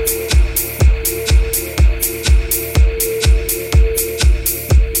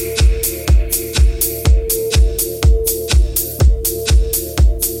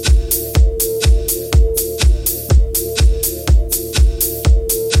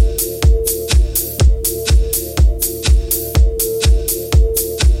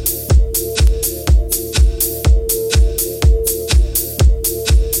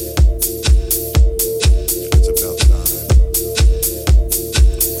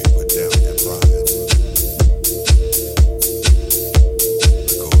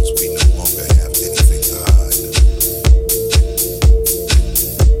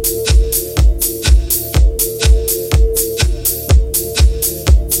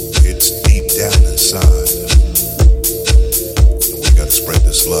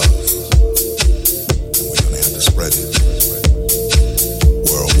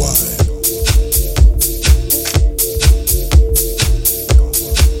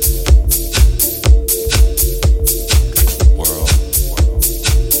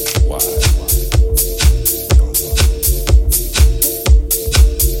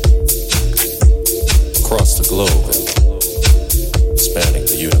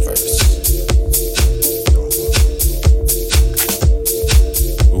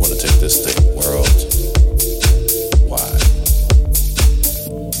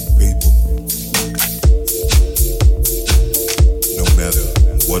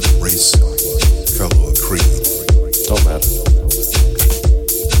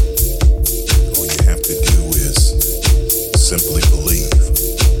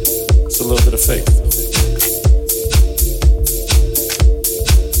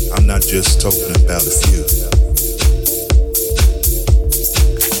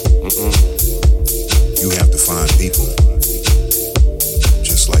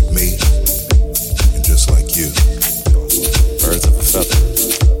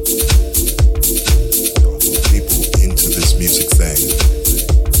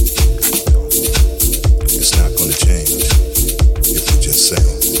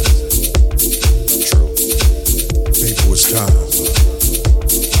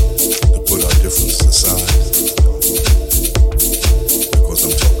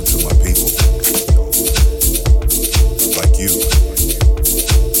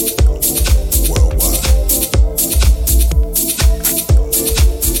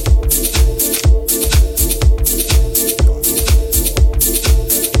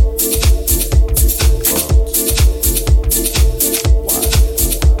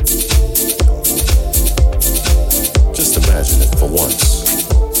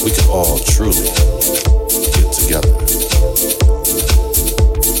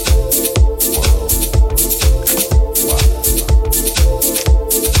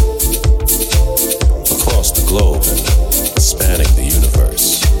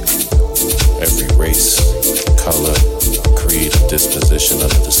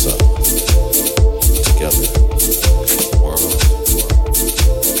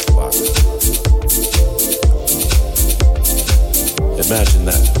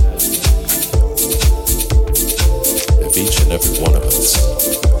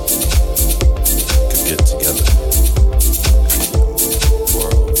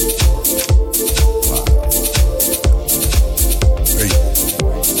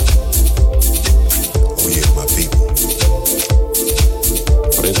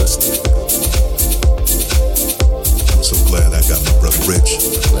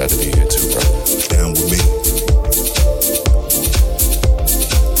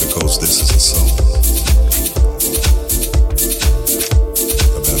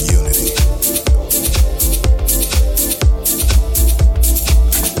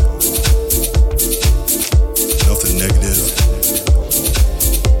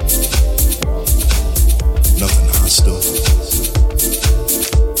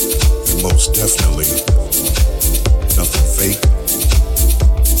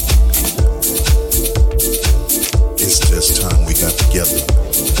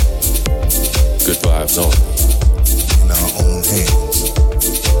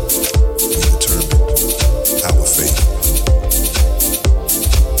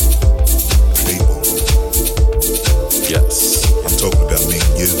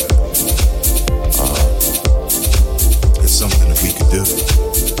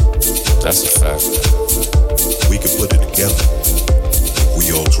 That's a fact. We could put it together.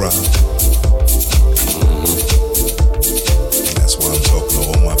 We all try.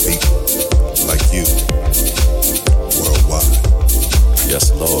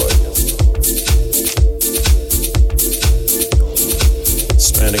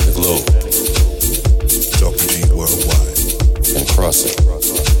 spanning the globe, WG Worldwide, and crossing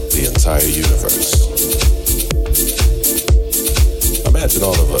the entire universe. Imagine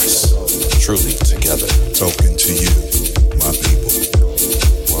all of us truly together. talking to you, my people.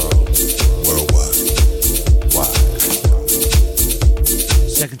 Worldwide.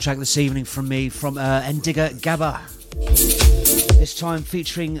 Second track this evening from me, from Ndiga Gaba. This time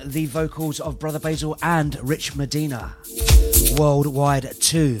featuring the vocals of Brother Basil and Rich Medina. Worldwide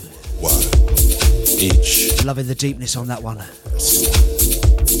 2. Why? Each Loving the deepness on that one.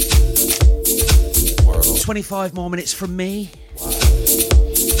 world. 25 more minutes from me.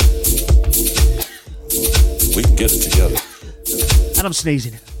 We can get it together. And I'm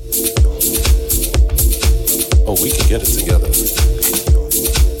sneezing. Oh, we can get it together.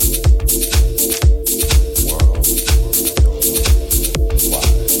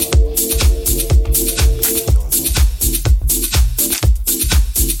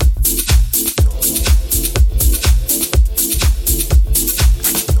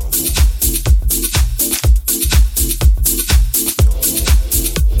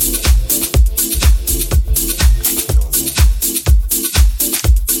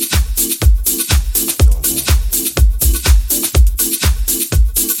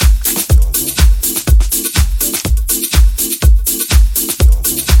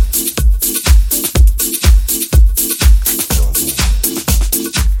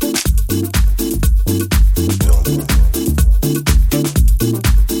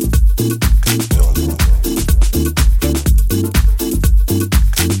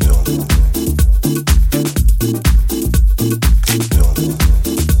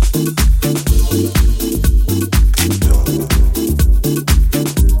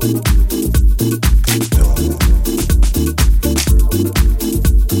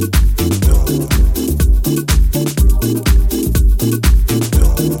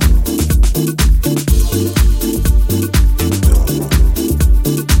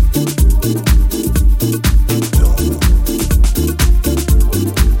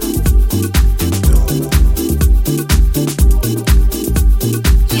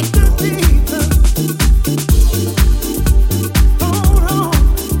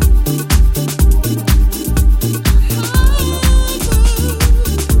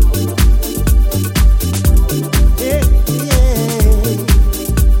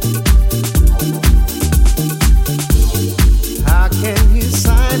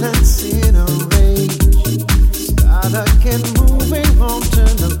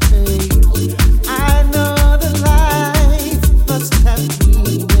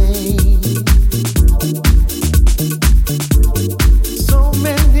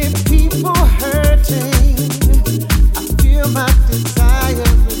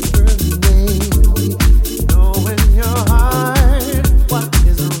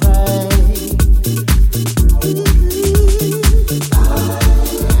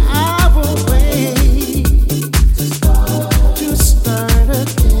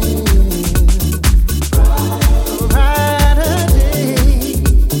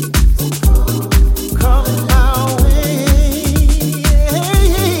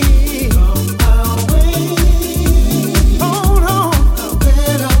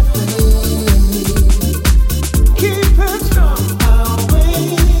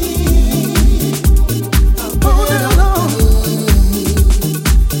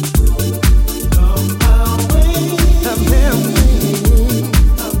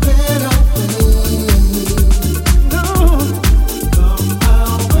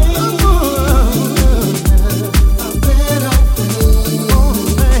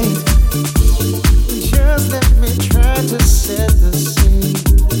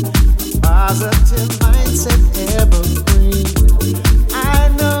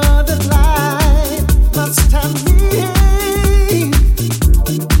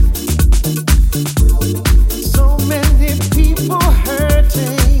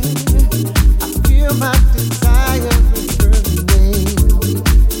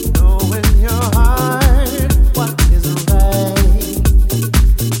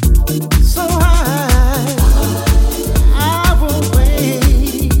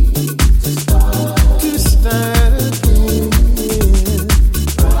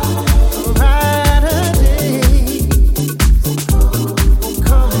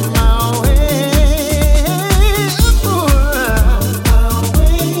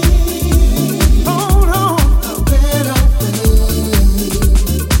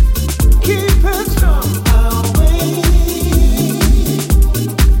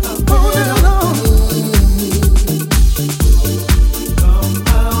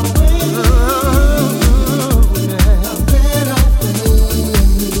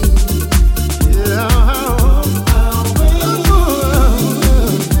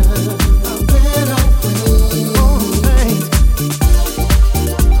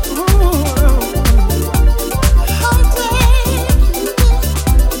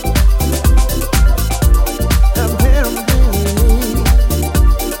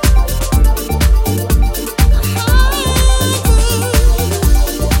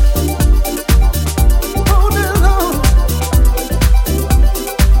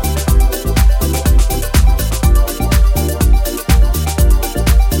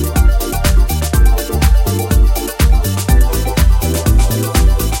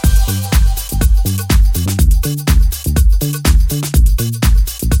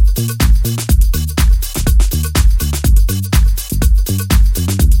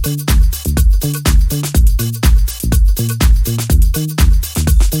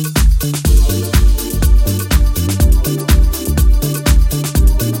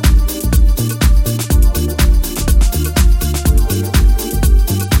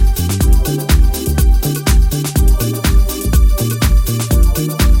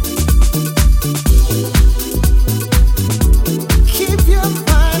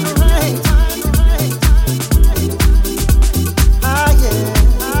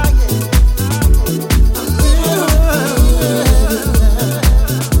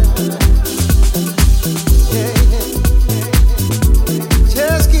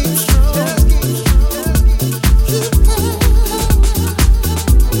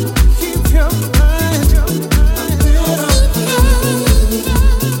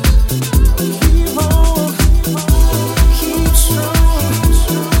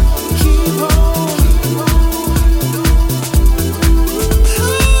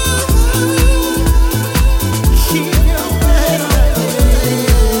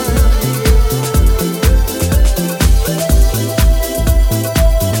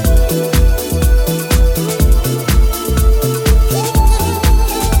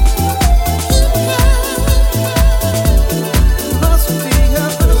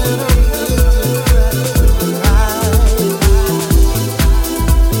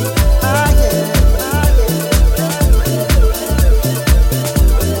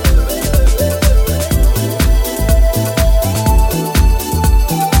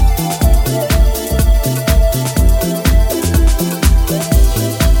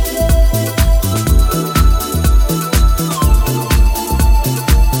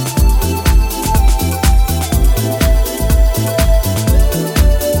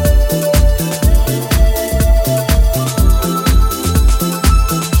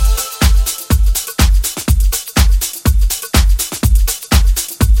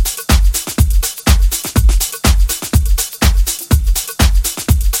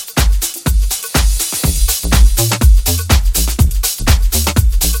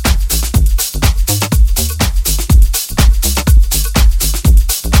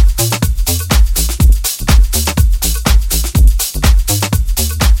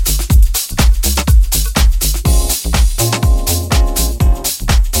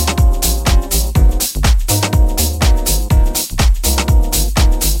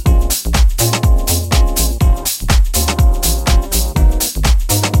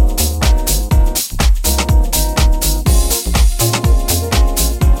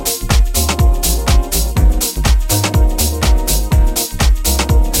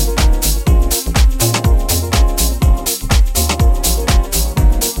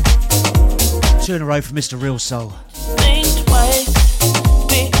 road for Mr. Real Soul. Think twice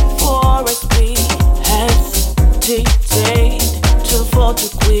before we hesitate to fall too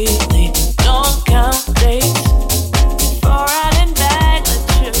quickly. Don't count days before running back.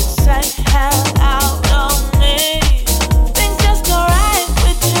 Let your sight hell out on me. Things just go right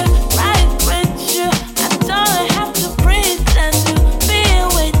with you, right with you. I don't have to pretend to be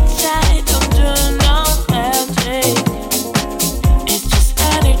with you. I don't do no magic. It's just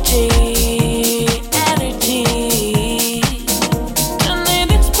energy, energy.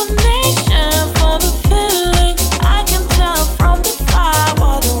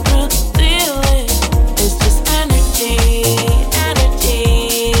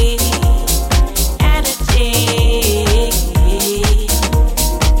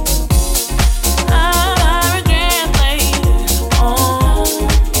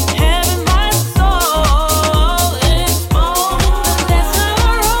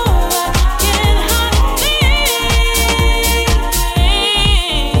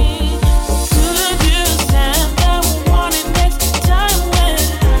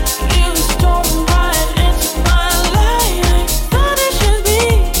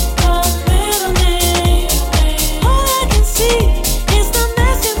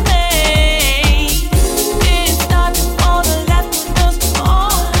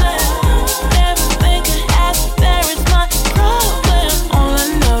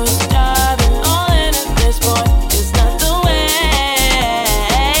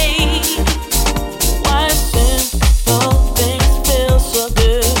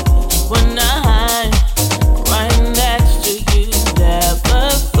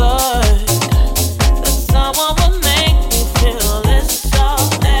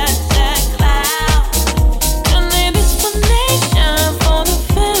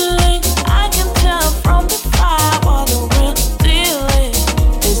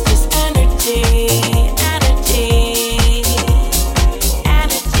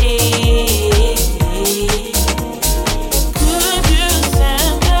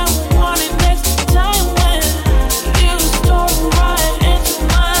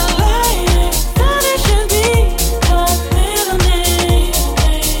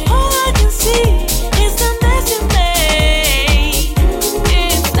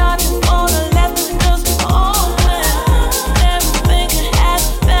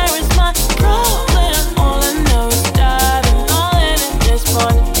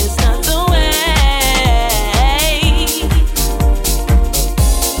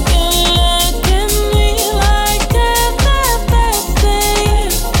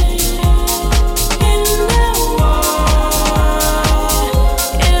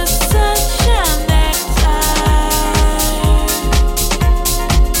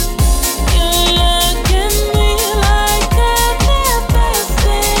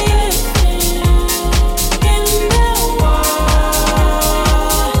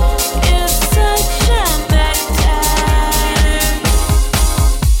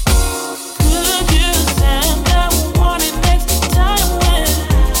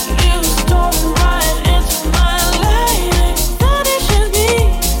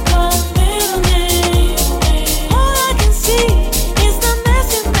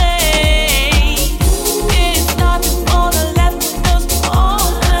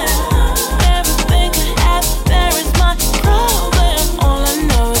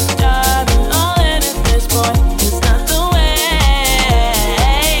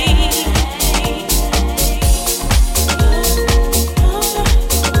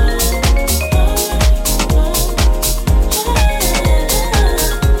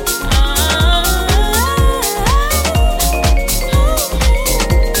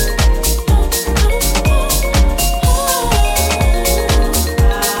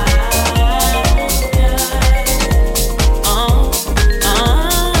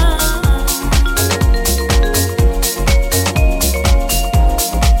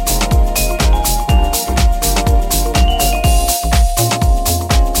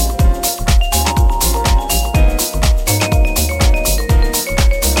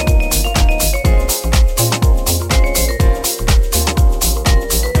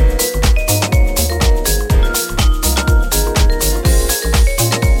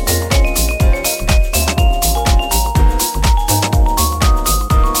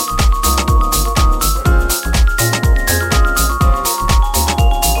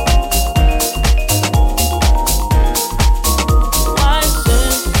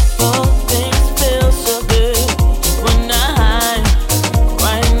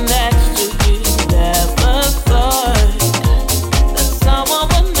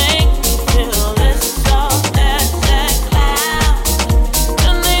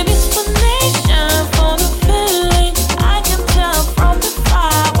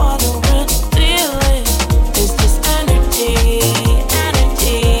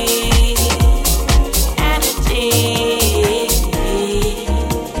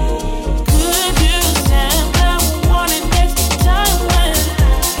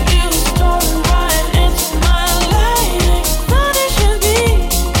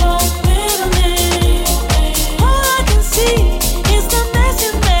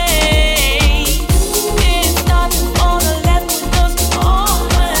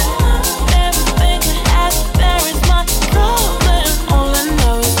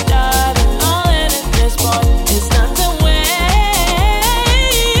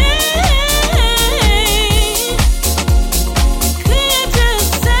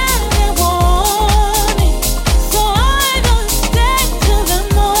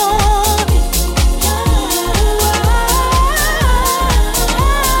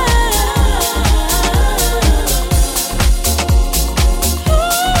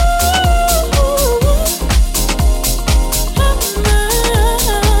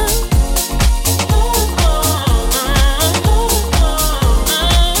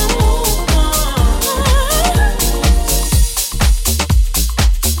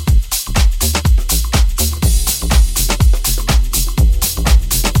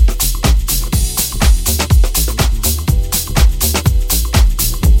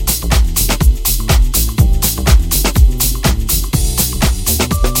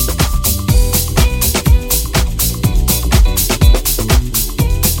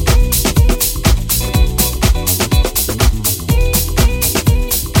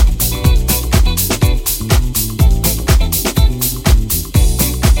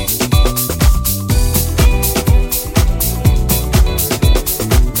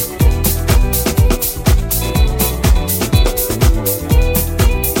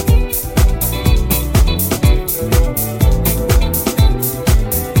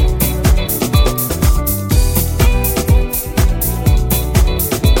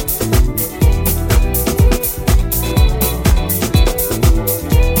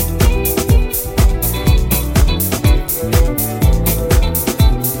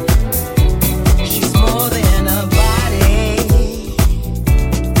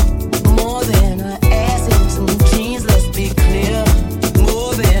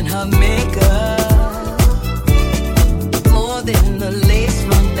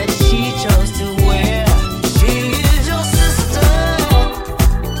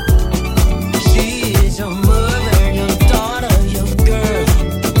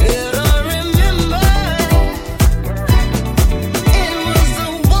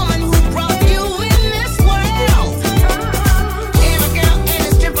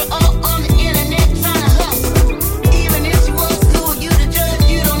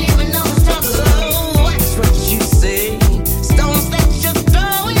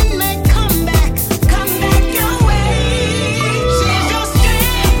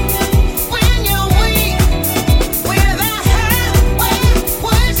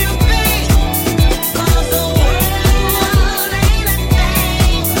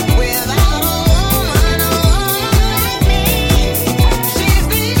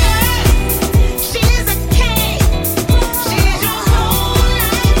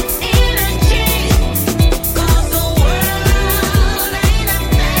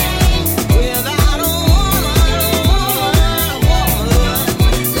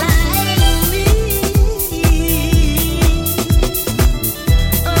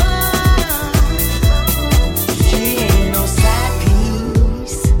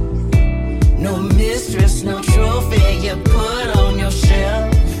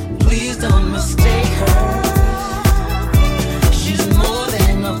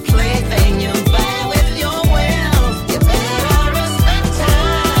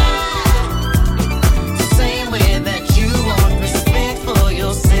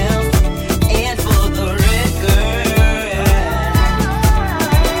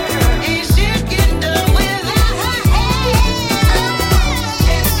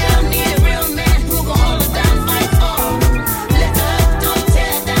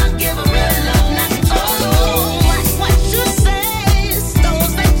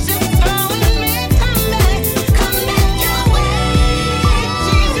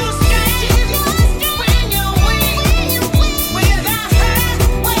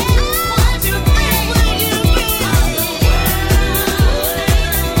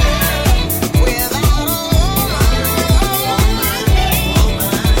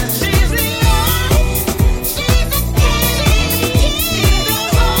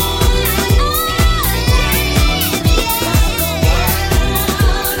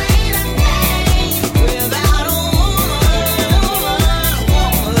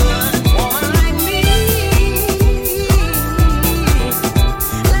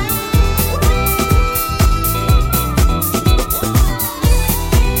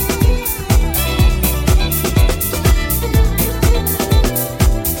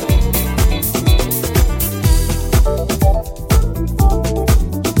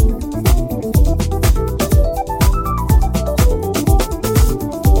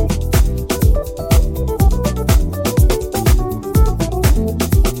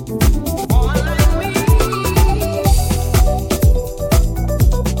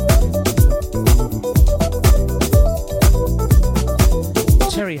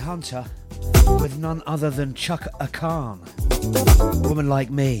 later with none other than Chaka Khan, Woman Like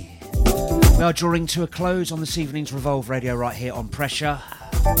Me. We are drawing to a close on this evening's Revolve Radio right here on Pressure.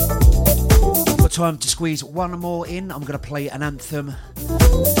 Got time to squeeze one more in. I'm going to play an anthem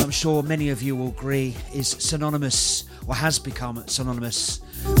I'm sure many of you will agree is synonymous, or has become synonymous,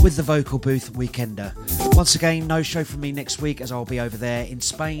 with the Vocal Booth Weekender. Once again, no show from me next week as I'll be over there in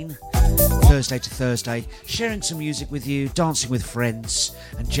Spain, Thursday to Thursday, sharing some music with you, dancing with friends,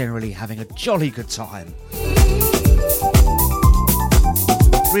 and generally having a jolly good time.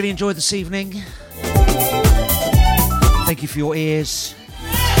 Really enjoyed this evening. Thank you for your ears.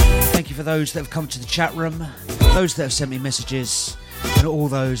 Thank you for those that have come to the chat room, those that have sent me messages, and all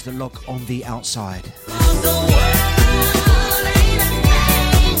those that look on the outside.